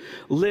you,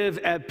 live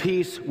at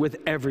peace with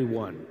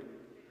everyone."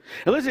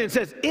 And listen, it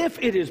says, if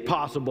it is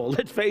possible.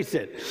 Let's face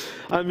it.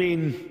 I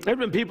mean, there have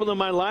been people in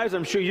my lives,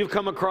 I'm sure you've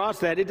come across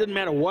that. It didn't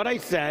matter what I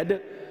said.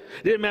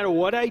 It didn't matter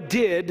what I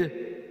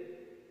did.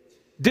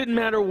 Didn't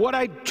matter what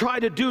I tried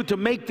to do to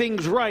make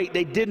things right.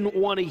 They didn't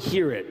want to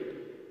hear it.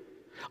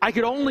 I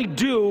could only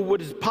do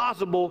what is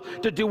possible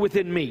to do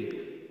within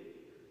me.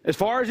 As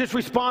far as it's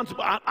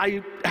responsible,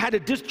 I had to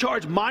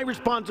discharge my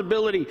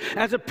responsibility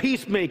as a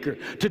peacemaker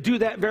to do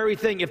that very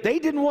thing. If they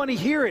didn't want to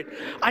hear it,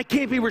 I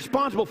can't be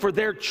responsible for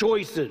their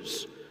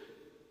choices.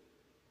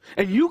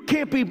 And you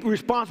can't be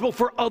responsible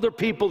for other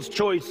people's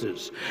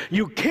choices.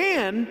 You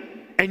can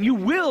and you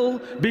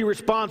will be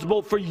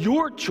responsible for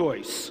your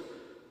choice.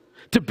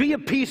 To be a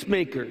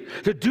peacemaker,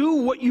 to do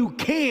what you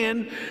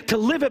can to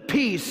live at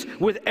peace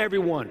with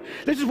everyone.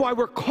 This is why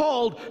we're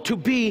called to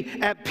be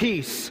at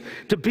peace,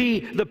 to be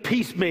the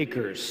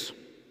peacemakers.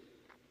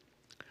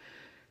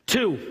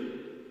 2,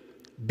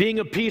 being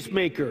a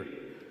peacemaker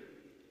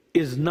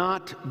is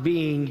not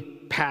being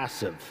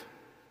passive.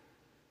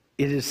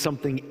 It is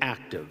something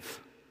active.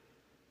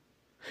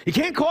 You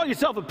can't call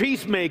yourself a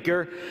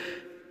peacemaker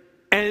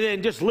and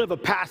then just live a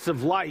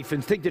passive life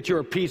and think that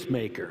you're a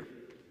peacemaker.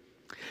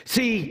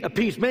 See, a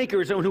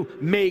peacemaker is someone who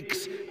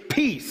makes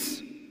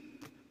peace.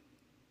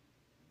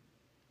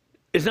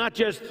 It's not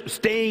just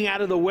staying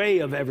out of the way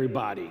of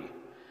everybody.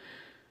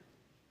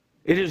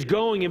 It is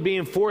going and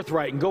being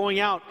forthright and going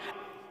out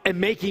and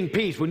making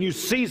peace. When you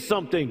see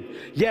something,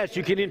 yes,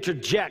 you can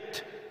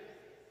interject.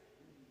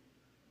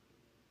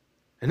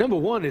 And number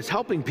one is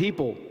helping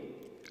people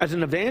as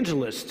an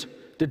evangelist,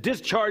 to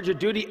discharge your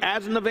duty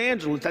as an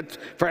evangelist. That's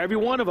for every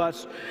one of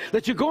us.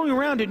 That you're going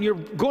around and you're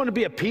going to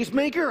be a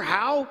peacemaker.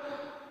 How?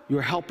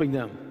 You're helping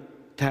them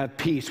to have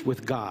peace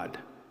with God,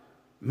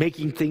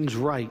 making things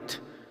right.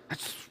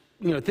 That's,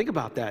 think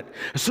about that.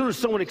 As soon as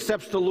someone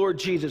accepts the Lord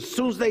Jesus, as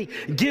soon as they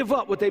give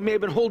up what they may have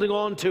been holding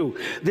on to,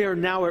 they are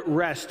now at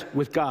rest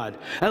with God.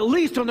 At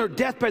least on their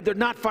deathbed, they're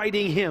not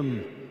fighting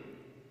Him.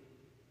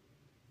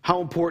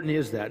 How important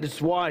is that? This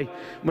is why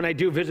when I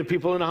do visit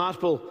people in a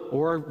hospital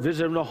or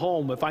visit them in a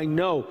home, if I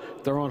know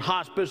they're on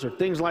hospice or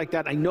things like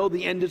that, I know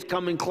the end is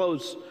coming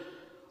close,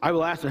 I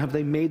will ask them, have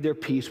they made their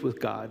peace with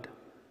God?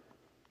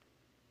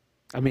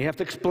 I may have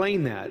to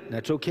explain that.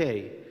 That's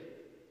okay.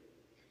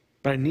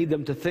 But I need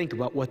them to think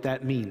about what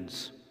that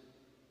means.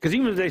 Because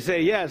even if they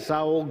say, yes,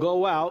 I will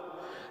go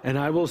out and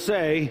I will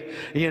say,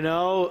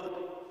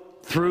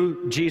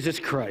 through Jesus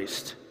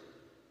Christ.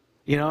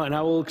 And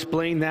I will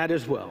explain that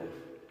as well.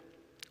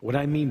 What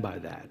I mean by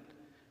that.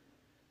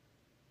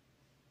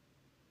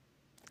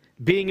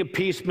 Being a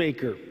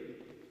peacemaker,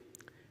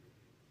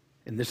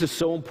 and this is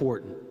so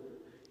important,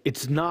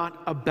 it's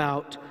not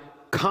about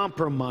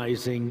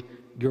compromising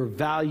your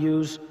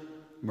values,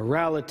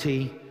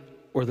 morality,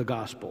 or the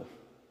gospel.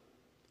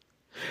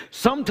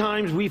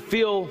 Sometimes we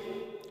feel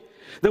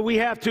that we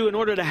have to, in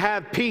order to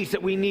have peace,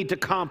 that we need to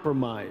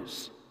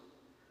compromise.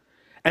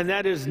 And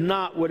that is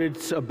not what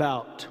it's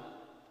about.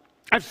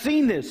 I've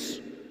seen this.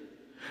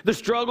 The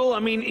struggle,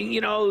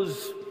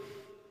 there's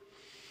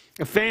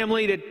a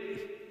family that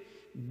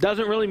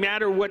doesn't really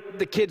matter what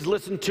the kids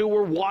listen to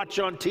or watch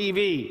on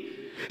TV.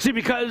 See,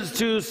 because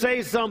to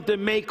say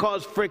something may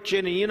cause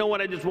friction, and you know what,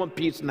 I just want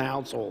peace in the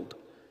household.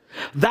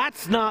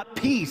 That's not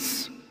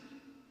peace.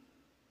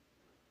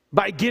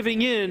 By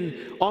giving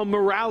in on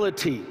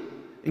morality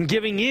and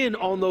giving in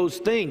on those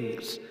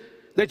things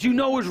that you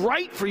know is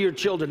right for your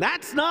children,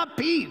 that's not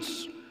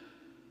peace.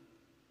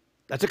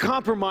 That's a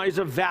compromise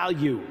of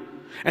value.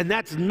 And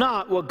that's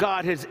not what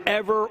God has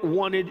ever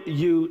wanted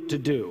you to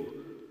do.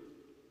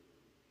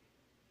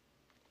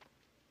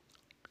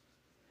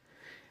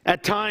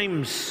 At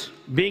times,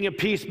 being a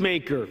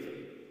peacemaker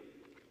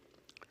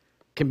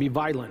can be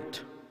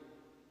violent.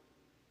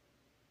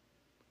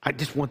 I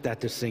just want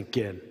that to sink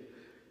in.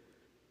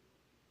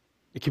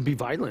 It can be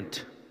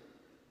violent.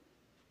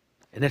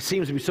 And that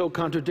seems to be so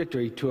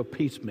contradictory to a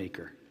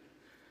peacemaker.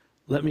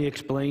 Let me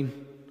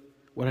explain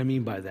what I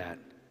mean by that.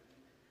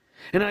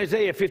 In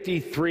Isaiah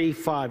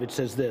 53:5, it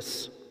says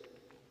this,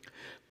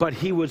 "But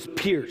he was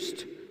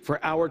pierced for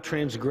our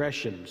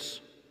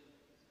transgressions.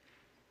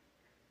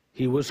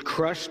 He was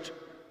crushed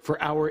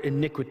for our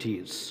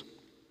iniquities."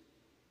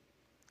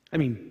 I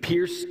mean,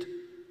 pierced,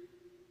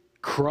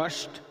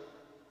 crushed.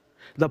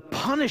 The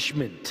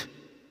punishment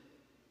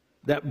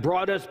that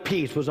brought us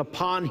peace was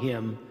upon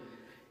him,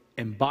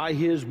 and by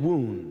his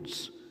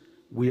wounds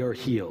we are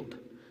healed.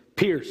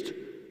 Pierced,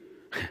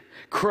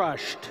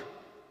 crushed,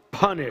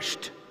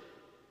 punished,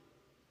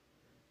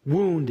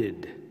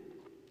 wounded.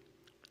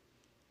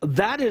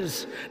 That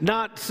is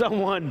not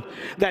someone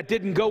that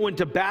didn't go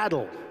into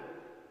battle.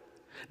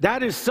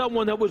 That is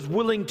someone that was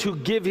willing to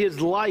give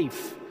his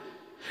life,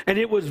 and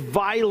it was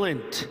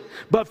violent.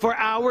 But for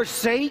our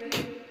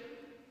sake,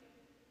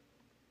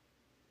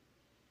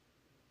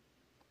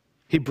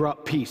 he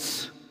brought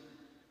peace.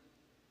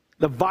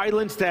 The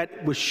violence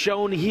that was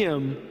shown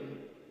him,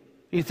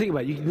 you think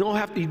about it, you don't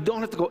have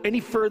to go any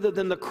further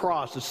than the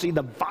cross to see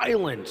the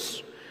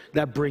violence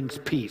that brings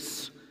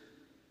peace.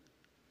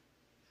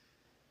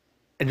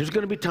 And there's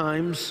going to be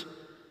times,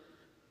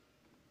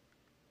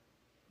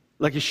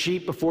 like a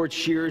sheep before its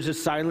shears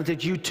is silent,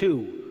 that you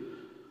too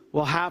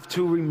will have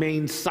to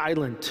remain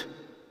silent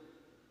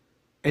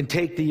and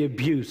take the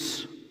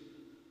abuse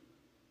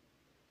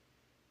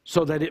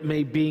so that it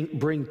may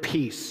bring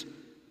peace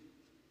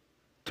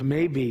to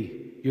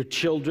maybe your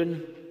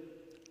children,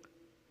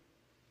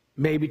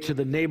 maybe to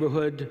the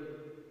neighborhood,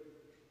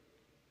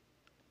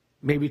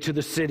 maybe to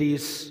the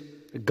cities,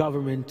 the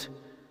government,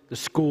 the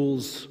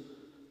schools,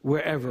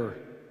 wherever.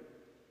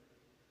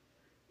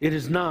 It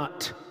is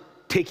not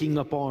taking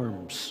up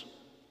arms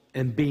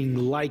and being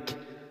like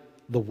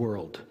the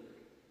world.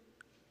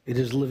 It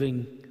is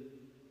living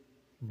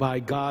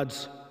by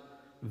God's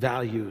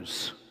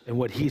values and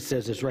what he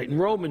says is right. In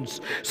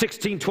Romans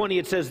 16:20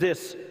 it says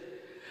this,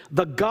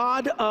 "The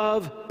God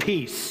of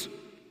peace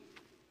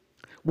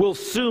will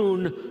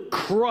soon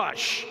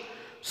crush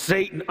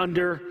Satan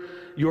under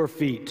your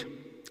feet."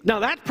 Now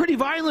that's pretty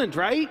violent,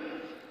 right?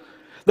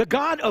 The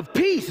God of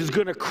peace is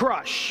going to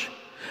crush.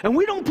 And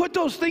we don't put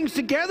those things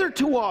together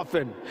too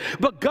often.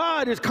 But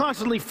God is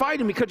constantly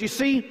fighting, because you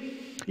see,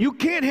 you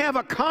can't have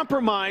a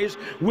compromise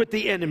with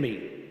the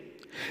enemy.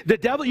 The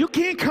devil, you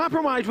can't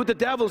compromise with the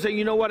devil saying,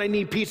 you know what, I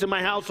need peace in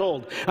my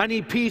household. I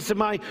need peace in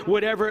my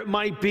whatever it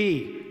might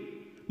be.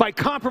 By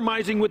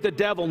compromising with the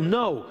devil,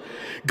 no.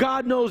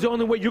 God knows the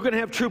only way you're going to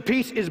have true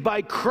peace is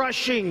by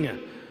crushing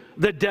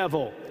the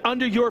devil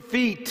under your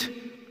feet,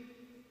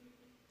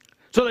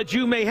 so that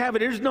you may have it.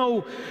 There's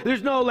no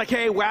like,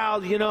 hey, wow,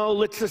 you know,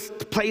 let's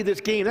just play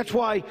this game. That's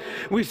why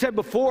we said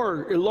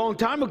before, a long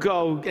time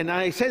ago, and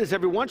I say this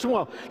every once in a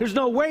while, there's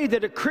no way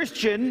that a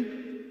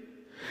Christian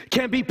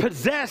can be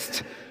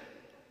possessed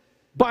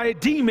by a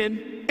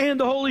demon and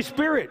the Holy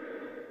Spirit.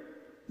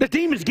 The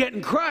demon's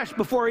getting crushed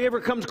before he ever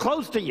comes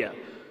close to you.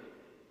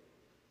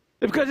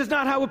 Because it's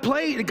not how it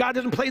plays. God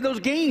doesn't play those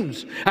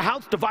games. A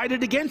house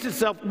divided against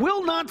itself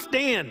will not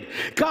stand.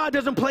 God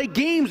doesn't play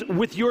games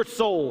with your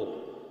soul.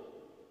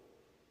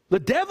 The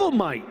devil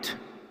might,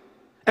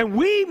 and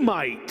we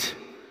might,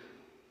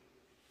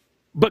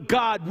 but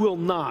God will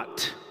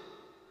not.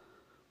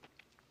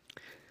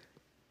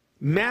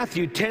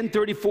 Matthew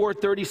 10:34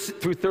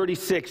 through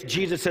 36,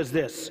 Jesus says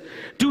this,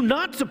 "Do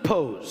not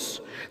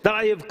suppose that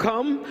I have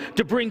come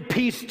to bring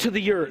peace to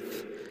the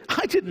earth.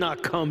 I did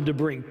not come to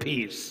bring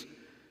peace,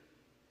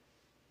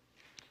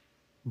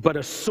 but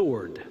a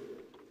sword."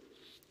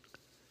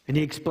 And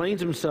he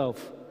explains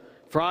himself,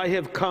 "For I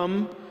have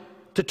come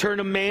to turn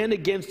a man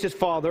against his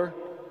father,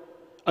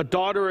 a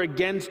daughter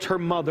against her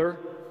mother,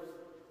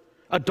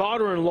 a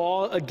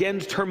daughter-in-law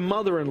against her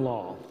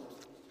mother-in-law.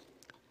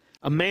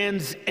 A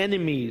man's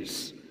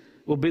enemies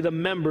will be the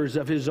members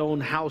of his own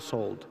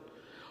household."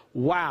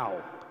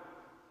 Wow.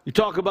 You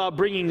talk about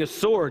bringing the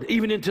sword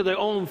even into their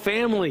own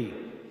family.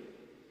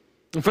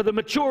 And for the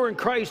mature in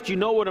Christ, you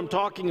know what I'm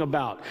talking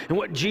about. And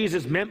what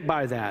Jesus meant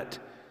by that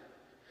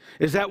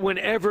is that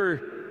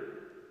whenever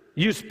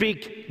you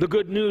speak the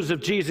good news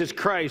of Jesus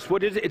Christ,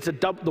 what is it?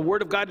 The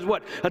Word of God is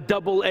what? A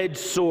double-edged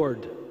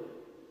sword.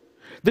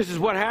 This is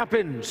what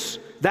happens.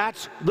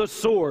 That's the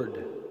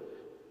sword.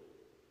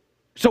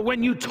 So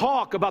when you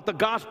talk about the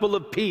gospel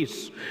of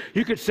peace,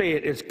 you could say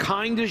it as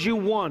kind as you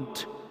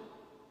want.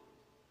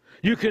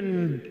 You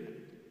can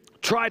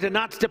try to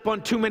not step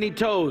on too many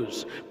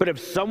toes. But if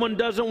someone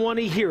doesn't want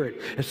to hear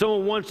it, if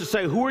someone wants to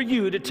say, "Who are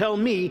you to tell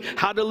me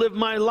how to live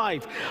my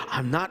life?"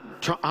 I'm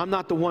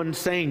not the one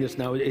saying this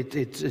now.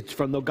 It's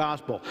from the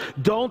gospel.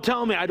 Don't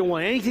tell me. I don't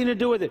want anything to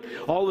do with it.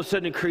 All of a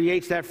sudden it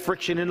creates that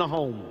friction in the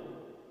home,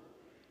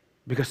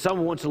 because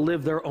someone wants to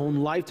live their own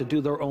life, to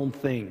do their own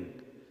thing.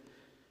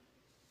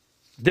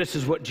 This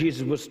is what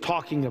Jesus was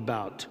talking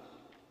about.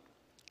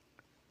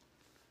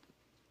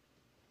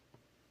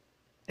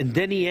 And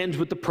then he ends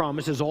with the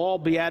promise, as all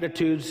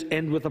Beatitudes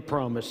end with a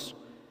promise.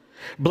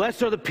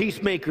 Blessed are the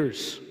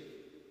peacemakers,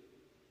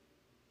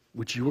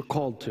 which you were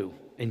called to,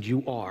 and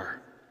you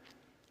are.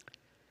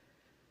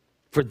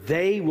 For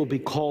they will be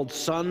called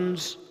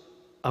sons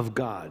of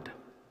God.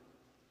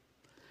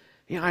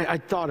 You know, I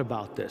thought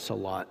about this a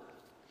lot.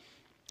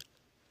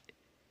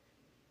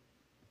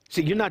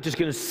 See, you're not just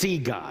going to see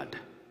God.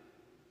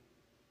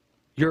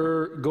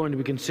 You're going to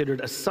be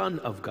considered a son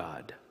of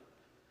God.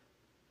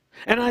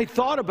 And I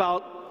thought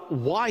about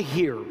why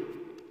here?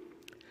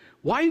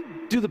 Why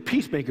do the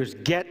peacemakers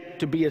get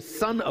to be a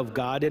son of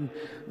God and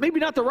maybe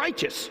not the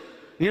righteous?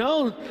 You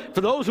know, for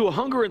those who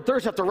hunger and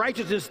thirst after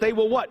righteousness, they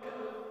will what?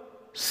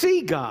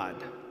 See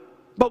God.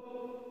 But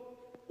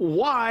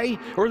why?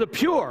 Or the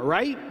pure,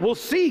 right? Will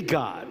see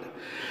God.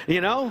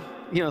 You know,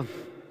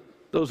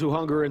 those who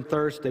hunger and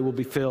thirst, they will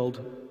be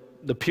filled.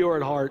 The pure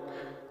at heart,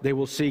 they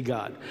will see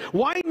God.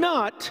 Why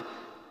not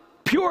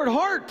pure at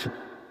heart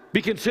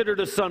be considered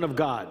a son of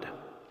God?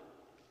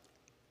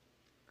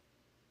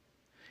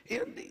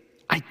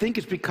 I think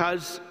it's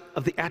because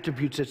of the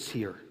attributes that's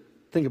here.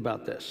 Think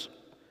about this.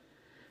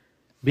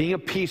 Being a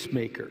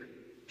peacemaker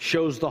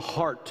shows the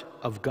heart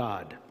of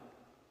God,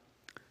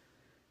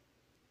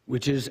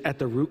 which is at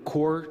the root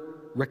core,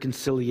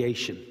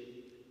 reconciliation.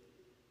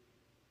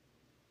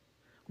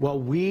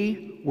 While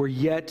we were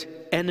yet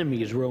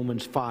enemies,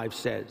 Romans 5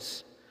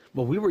 says,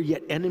 while we were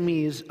yet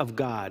enemies of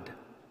God,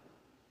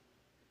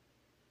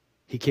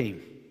 He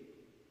came.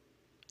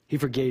 He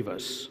forgave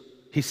us.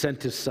 He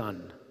sent His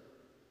Son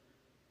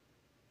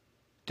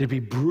to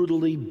be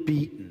brutally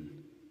beaten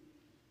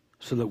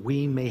so that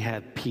we may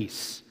have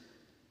peace.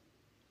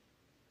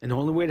 And the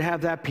only way to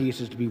have that peace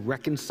is to be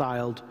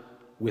reconciled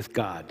with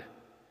God.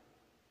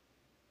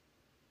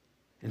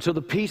 And so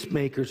the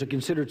peacemakers are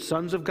considered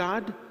sons of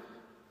God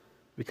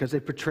because they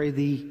portray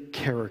the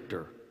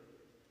character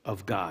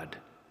of God,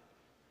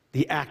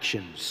 the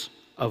actions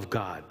of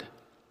God,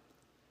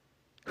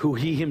 who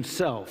He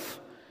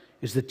Himself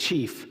is the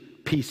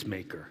chief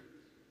peacemaker,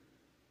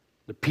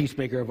 the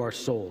peacemaker of our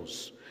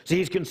souls. See,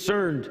 He's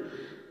concerned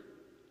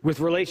with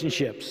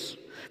relationships,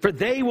 for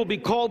they will be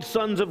called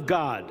sons of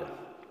God.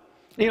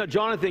 You know,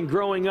 Jonathan,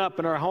 growing up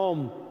in our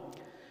home,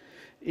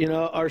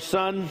 our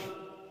son,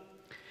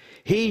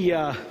 he'd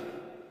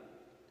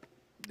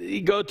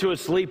go to a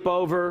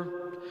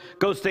sleepover,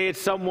 go stay at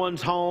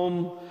someone's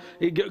home,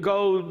 he'd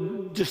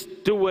go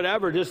just do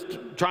whatever, just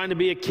trying to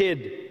be a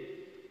kid.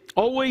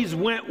 Always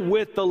went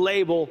with the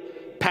label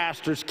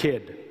pastor's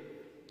kid.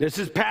 This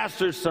is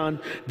pastor's son.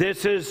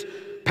 This is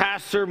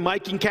Pastor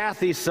Mike and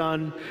Kathy's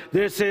son.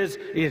 It's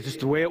just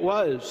the way it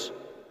was.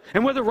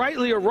 And whether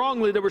rightly or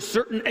wrongly, there were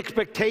certain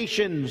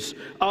expectations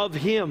of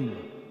him.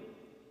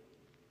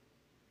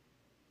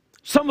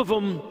 Some of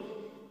them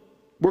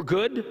were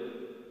good.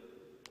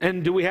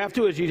 And do we have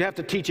to? You have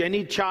to teach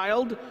any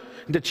child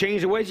to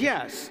change their ways?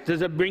 Yes.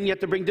 Does it you have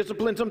to bring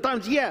discipline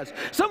sometimes? Yes.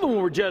 Some of them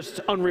were just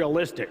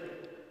unrealistic.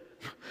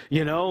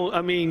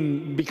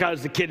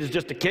 Because the kid is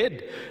just a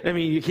kid.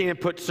 You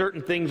can't put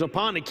certain things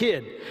upon a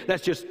kid.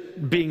 That's just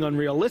being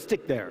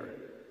unrealistic there.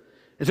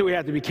 And so we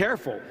have to be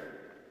careful.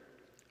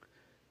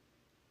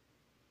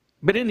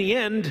 But in the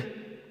end,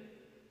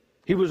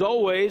 he was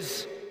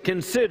always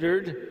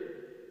considered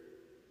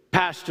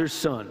pastor's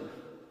son.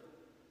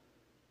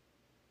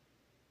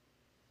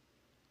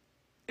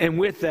 And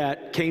with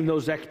that came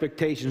those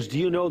expectations. Do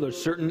you know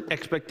there's certain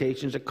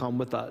expectations that come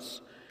with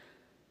us?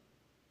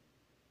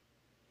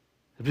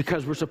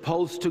 Because we're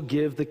supposed to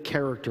give the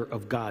character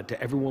of God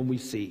to everyone we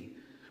see.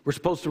 We're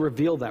supposed to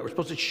reveal that. We're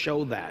supposed to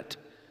show that.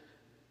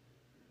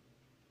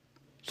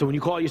 So when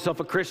you call yourself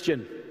a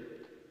Christian,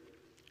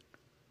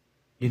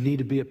 you need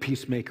to be a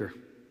peacemaker.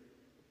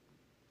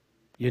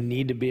 You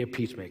need to be a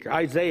peacemaker.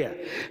 Isaiah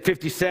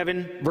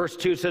 57 verse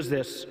 2 says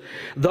this: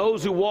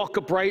 those who walk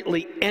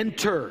uprightly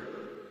enter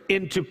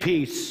into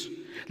peace.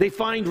 They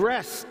find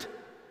rest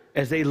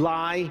as they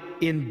lie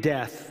in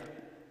death.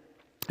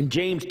 In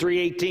James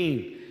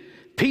 3:18,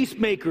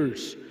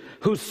 peacemakers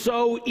who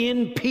sow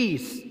in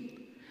peace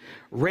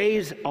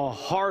raise a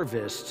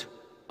harvest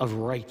of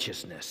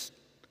righteousness.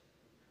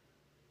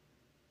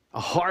 A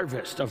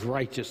harvest of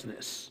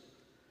righteousness.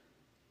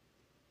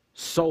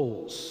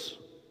 Souls.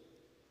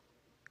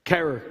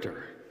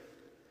 Character.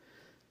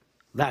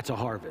 That's a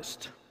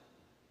harvest.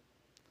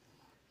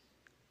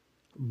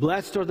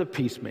 Blessed are the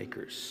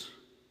peacemakers,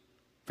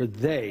 for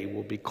they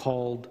will be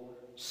called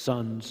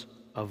sons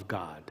of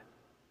God.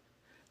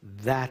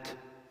 That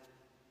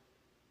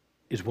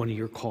is one of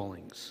your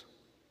callings,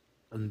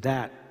 and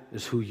that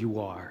is who you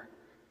are.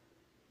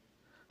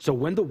 So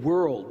when the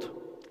world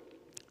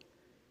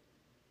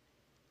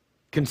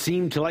can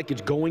seem to like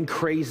it's going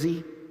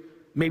crazy,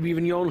 maybe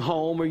even your own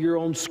home or your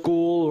own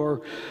school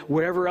or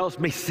whatever else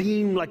may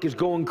seem like it's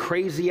going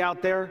crazy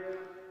out there,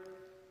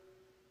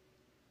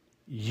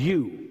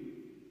 you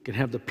can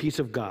have the peace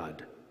of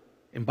God.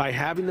 And by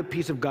having the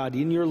peace of God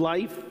in your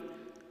life,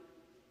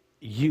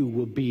 you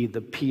will be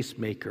the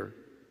peacemaker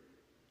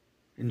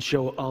and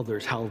show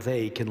others how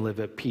they can live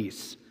at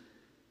peace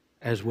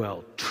as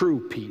well.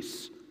 True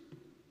peace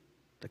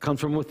that comes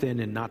from within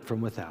and not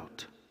from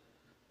without.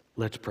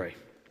 Let's pray.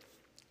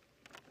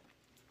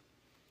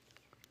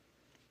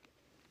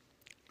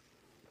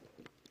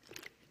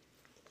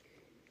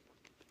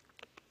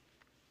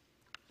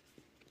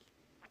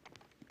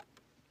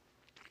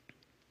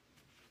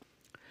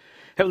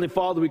 Heavenly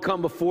Father, we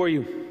come before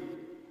you,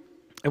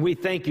 and we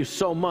thank you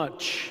so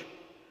much,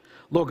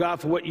 Lord God,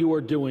 for what you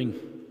are doing.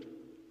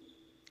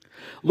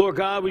 Lord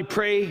God, we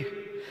pray,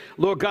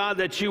 Lord God,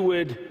 that you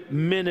would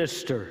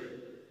minister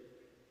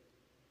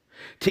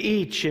to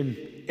each and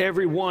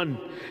every one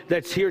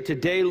that's here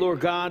today, Lord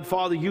God.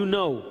 Father, you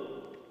know,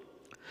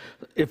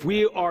 if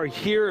we are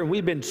here and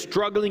we've been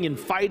struggling and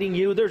fighting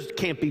you, there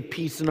can't be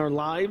peace in our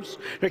lives.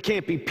 There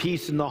can't be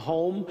peace in the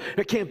home.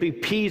 There can't be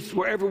peace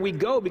wherever we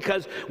go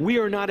because we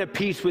are not at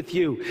peace with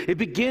you. It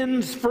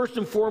begins first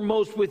and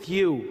foremost with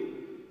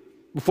you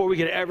before we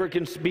could ever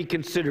be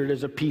considered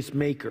as a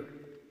peacemaker.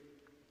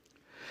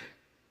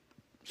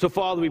 So,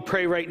 Father, we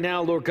pray right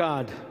now, Lord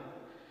God,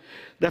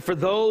 that for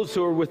those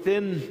who are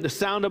within the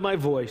sound of my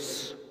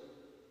voice,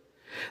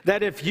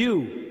 that if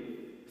you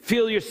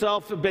feel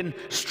yourself have been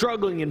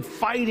struggling and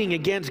fighting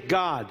against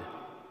God,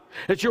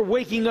 that you're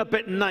waking up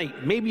at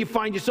night, maybe you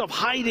find yourself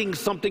hiding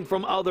something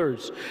from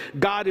others,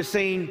 God is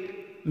saying,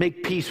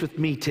 make peace with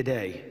me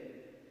today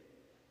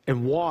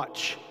and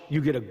watch you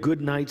get a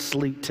good night's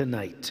sleep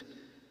tonight.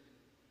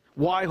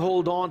 Why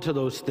hold on to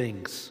those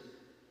things?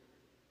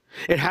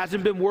 It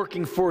hasn't been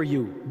working for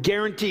you.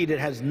 Guaranteed it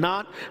has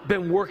not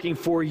been working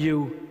for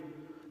you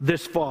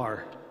this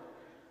far.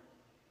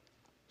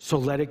 So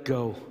let it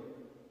go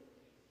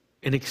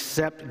and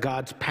accept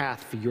God's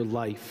path for your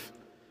life.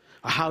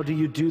 How do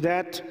you do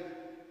that?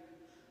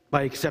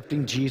 By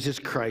accepting Jesus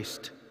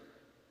Christ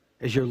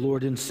as your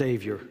Lord and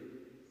Savior,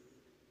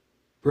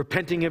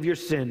 repenting of your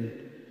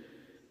sin,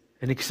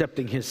 and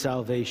accepting his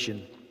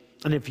salvation.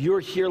 And if you're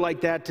here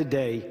like that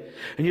today,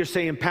 and you're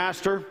saying,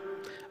 Pastor,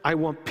 I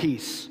want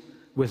peace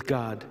with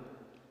God,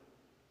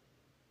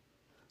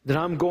 then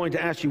I'm going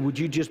to ask you, would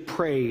you just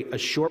pray a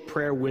short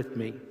prayer with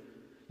me?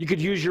 You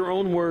could use your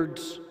own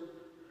words.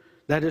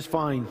 That is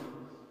fine.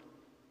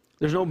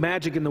 There's no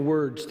magic in the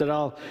words that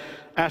I'll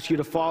ask you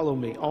to follow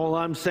me. All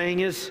I'm saying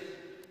is,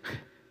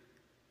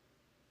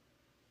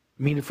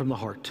 mean it from the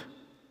heart.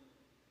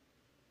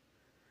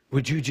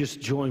 Would you just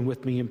join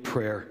with me in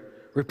prayer?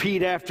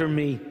 Repeat after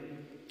me.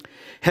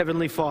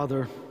 Heavenly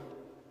Father,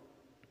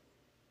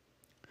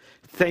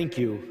 thank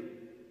you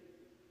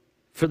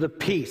for the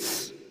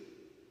peace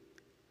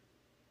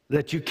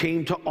that you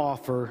came to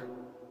offer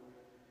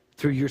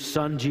through your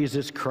Son,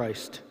 Jesus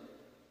Christ.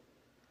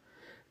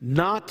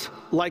 Not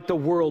like the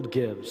world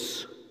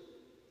gives,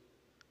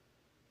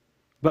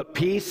 but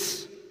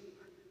peace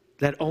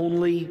that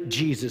only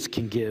Jesus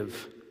can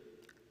give.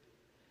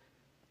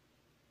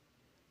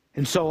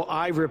 And so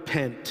I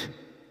repent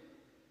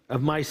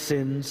of my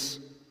sins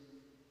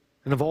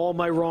and of all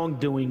my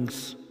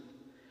wrongdoings,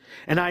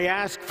 and I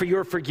ask for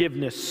your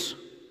forgiveness.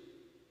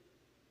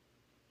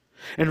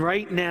 And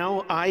right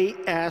now, I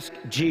ask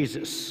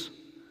Jesus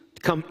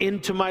to come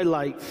into my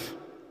life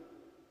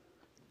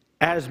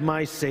as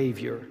my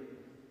Savior.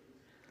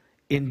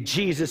 In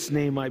Jesus'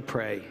 name I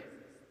pray.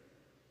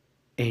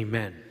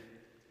 Amen.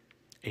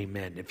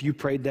 Amen. If you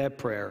prayed that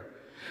prayer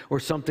or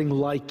something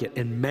like it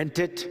and meant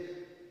it,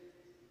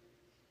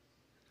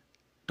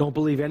 don't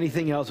believe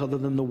anything else other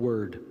than the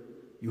Word.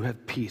 You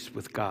have peace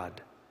with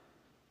God.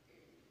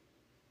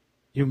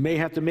 You may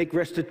have to make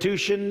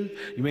restitution.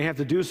 You may have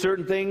to do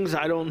certain things.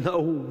 I don't know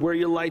where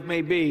your life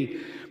may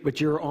be, but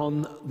you're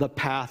on the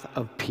path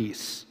of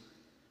peace.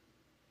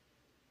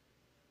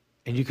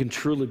 And you can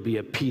truly be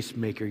a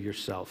peacemaker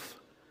yourself.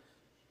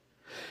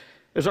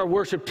 As our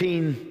worship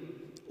team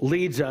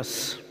leads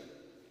us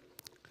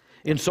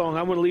in song,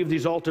 I want to leave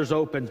these altars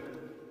open.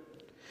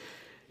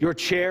 Your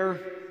chair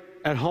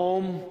at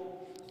home,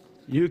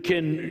 you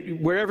can,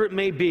 wherever it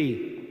may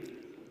be.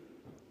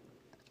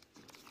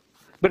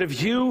 But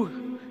if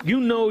you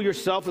know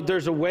yourself that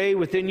there's a way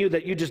within you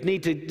that you just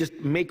need to just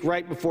make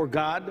right before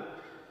God,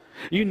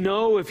 you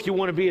know if you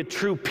want to be a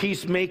true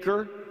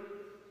peacemaker,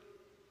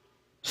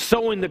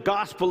 sowing the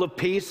gospel of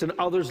peace in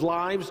others'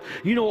 lives,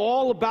 you know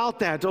all about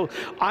that. So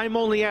I'm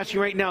only asking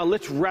right now,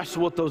 let's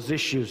wrestle with those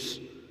issues.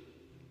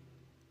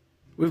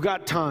 We've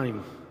got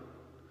time.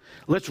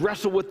 Let's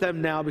wrestle with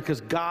them now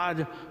because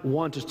God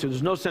wants us to.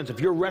 There's no sense. If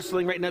you're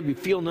wrestling right now, if you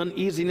feel an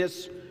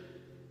uneasiness,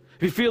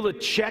 if you feel a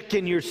check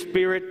in your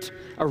spirit,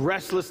 a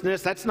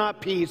restlessness, that's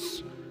not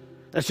peace.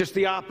 That's just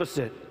the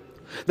opposite.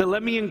 Then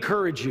let me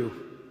encourage you.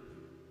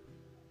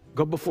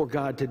 Go before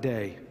God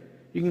today.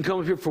 You can come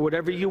up here for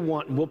whatever you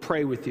want and we'll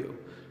pray with you.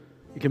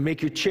 You can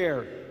make your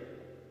chair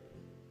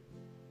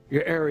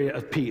your area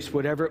of peace,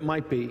 whatever it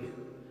might be.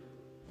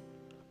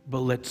 But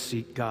let's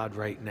seek God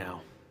right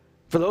now.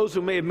 For those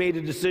who may have made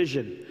a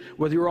decision,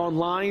 whether you're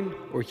online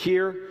or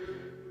here,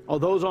 all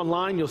those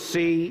online, you'll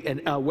see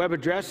a web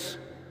address.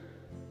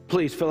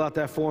 Please fill out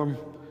that form.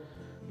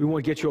 We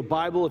want to get you a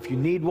Bible if you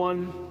need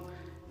one.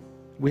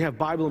 We have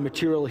Bible and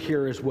material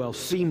here as well.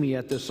 See me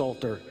at this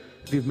altar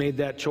if you've made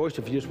that choice,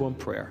 if you just want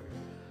prayer.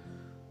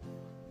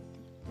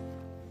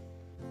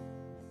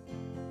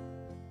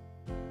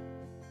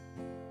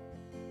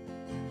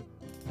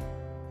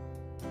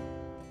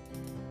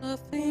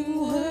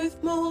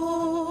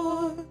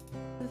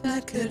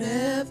 that could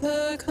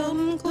ever come.